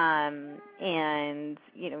 And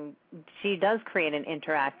she does create an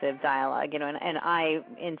interactive dialogue, and I,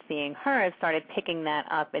 in seeing her, have started picking that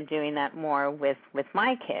up and doing that more with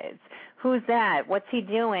my kids. Who's that? What's he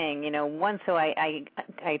doing? So I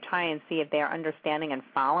try and see if they're understanding and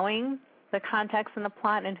following the context and the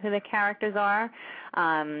plot and who the characters are.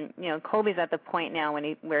 Colby's at the point now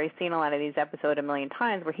where he's seen a lot of these episodes a million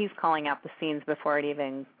times where he's calling out the scenes before it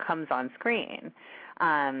even comes on screen.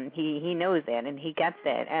 He knows it and he gets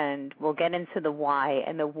it, and we'll get into the why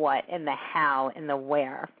and the what and the how and the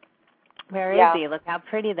where. Where is he? Look how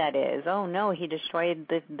pretty that is. Oh no, he destroyed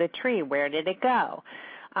the tree. Where did it go?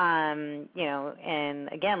 And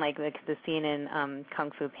again, like the scene in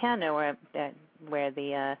Kung Fu Panda where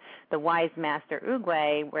the wise master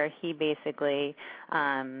Oogway, where he basically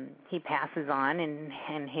he passes on and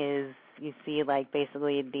you see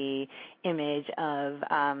basically the image of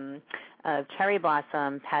cherry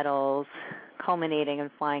blossom petals culminating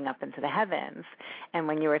and flying up into the heavens. And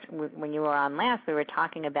when you were on last, we were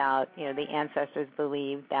talking about the ancestors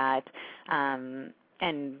believed that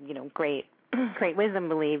great wisdom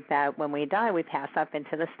believed that when we die we pass up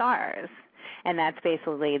into the stars. And that's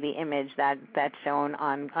basically the image that's shown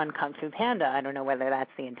on Kung Fu Panda. I don't know whether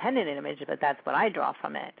that's the intended image, but that's what I draw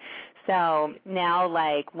from it. So now,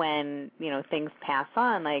 when things pass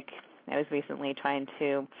on, I was recently but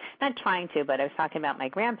I was talking about my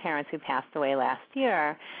grandparents who passed away last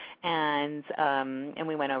year, and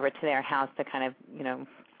we went over to their house to kind of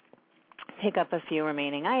pick up a few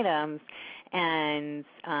remaining items, and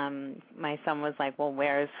my son was like, "Well,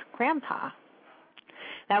 where's Grandpa?"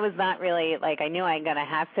 That was not really, I knew I'm going to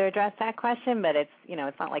have to address that question, but it's,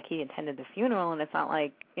 it's not like he attended the funeral, and it's not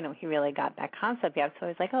like, he really got that concept yet. So I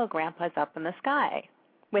was like, oh, Grandpa's up in the sky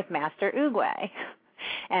with Master Oogway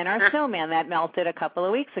and our snowman that melted a couple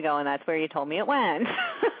of weeks ago, and that's where you told me it went.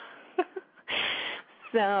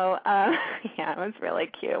 So, it was really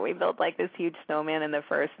cute. We built this huge snowman in the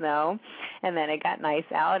first snow, and then it got nice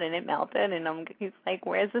out and it melted, and he's like,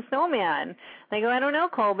 where's the snowman? And I go, I don't know,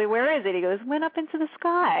 Colby, where is it? He goes, went up into the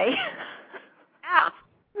sky. Yeah.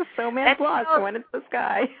 The snowman's lost and went into the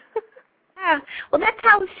sky. Yeah. Well, that's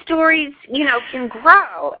how stories, can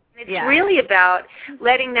grow. It's really about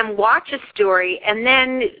letting them watch a story, and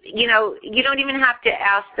then, you don't even have to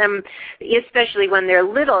ask them, especially when they're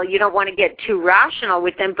little, you don't want to get too rational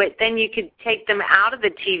with them, but then you could take them out of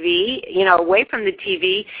the TV, away from the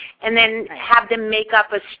TV, and then have them make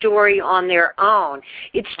up a story on their own.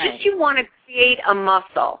 It's just you want to create a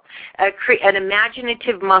muscle, an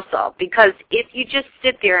imaginative muscle, because if you just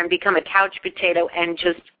sit there and become a couch potato and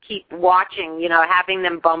just keep watching, having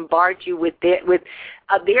them bombard you with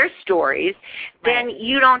their stories, then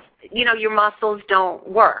you don't, your muscles don't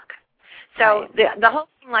work. So the whole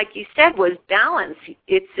thing, like you said, was balance.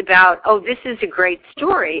 It's about, this is a great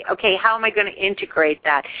story. Okay, how am I going to integrate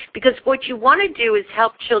that? Because what you want to do is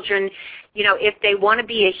help children, if they want to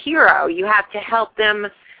be a hero, you have to help them,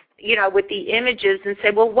 with the images and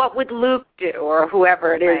say, well, what would Luke do, or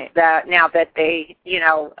whoever it is that now that they,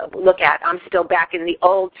 look at. I'm still back in the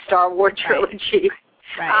old Star Wars trilogy.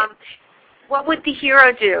 Right. What would the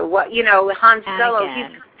hero do? What, Han Solo.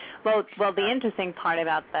 Well, the interesting part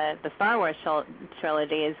about the Star Wars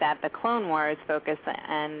trilogy is that the Clone Wars focus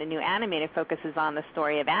and the new animated focuses on the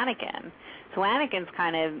story of Anakin. So Anakin's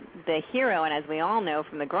kind of the hero, and as we all know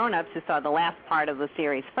from the grown-ups who saw the last part of the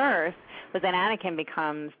series first, was that Anakin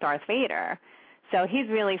becomes Darth Vader. So he's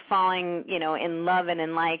really falling, in love and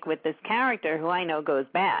in like with this character who I know goes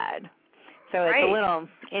bad. So it's a little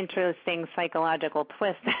interesting psychological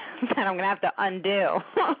twist that I'm going to have to undo,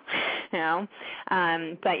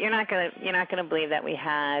 But you're not going to believe that we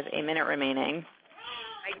have a minute remaining.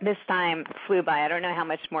 This time flew by. I don't know how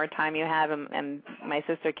much more time you have, and my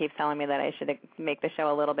sister keeps telling me that I should make the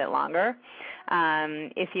show a little bit longer.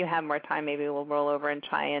 If you have more time, maybe we'll roll over and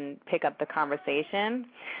try and pick up the conversation.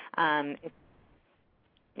 There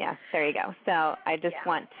you go. So I just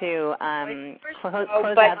want to close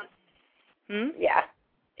out. Yeah.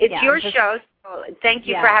 It's your show, so thank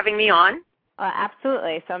you for having me on.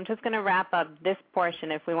 Absolutely. So I'm just going to wrap up this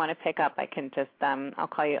portion. If we want to pick up, I can just I'll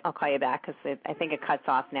call you back because I think it cuts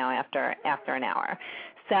off now after an hour.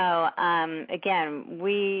 So again,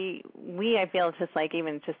 we I feel just like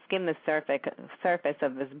even to skim the surface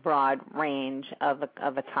of this broad range of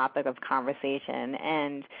a topic of conversation,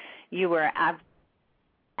 and you were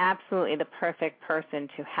absolutely the perfect person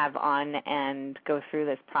to have on and go through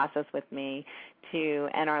this process with me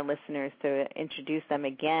and our listeners to introduce them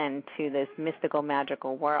again to this mystical,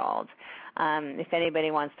 magical world. If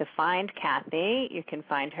anybody wants to find Cathy, you can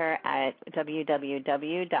find her at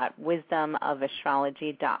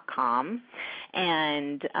www.wisdomofastrology.com.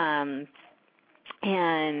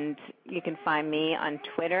 And you can find me on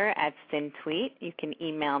Twitter at CynTweet. You can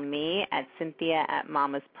email me at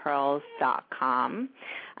cynthia@mommaspearls.com.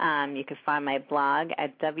 You can find my blog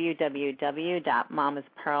at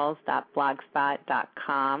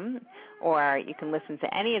www.mommaspearls.blogspot.com. Or you can listen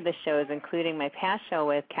to any of the shows, including my past show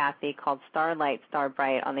with Cathy called Starlight,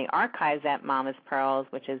 Starbright, on the archives at Mommas Pearls,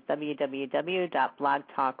 which is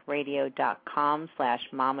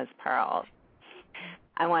www.blogtalkradio.com/mommaspearls.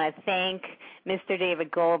 I want to thank Mr.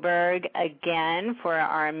 David Goldberg again for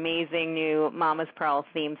our amazing new Mommas Pearls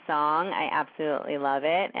theme song. I absolutely love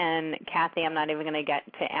it. And Cathy, I'm not even going to get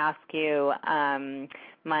to ask you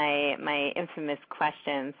my infamous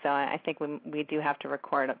question, so I think we do have to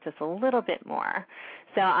record up just a little bit more.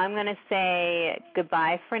 So I'm going to say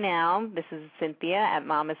goodbye for now. This is Cynthia at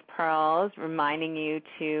Mommas Pearls, reminding you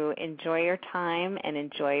to enjoy your time and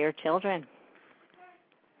enjoy your children.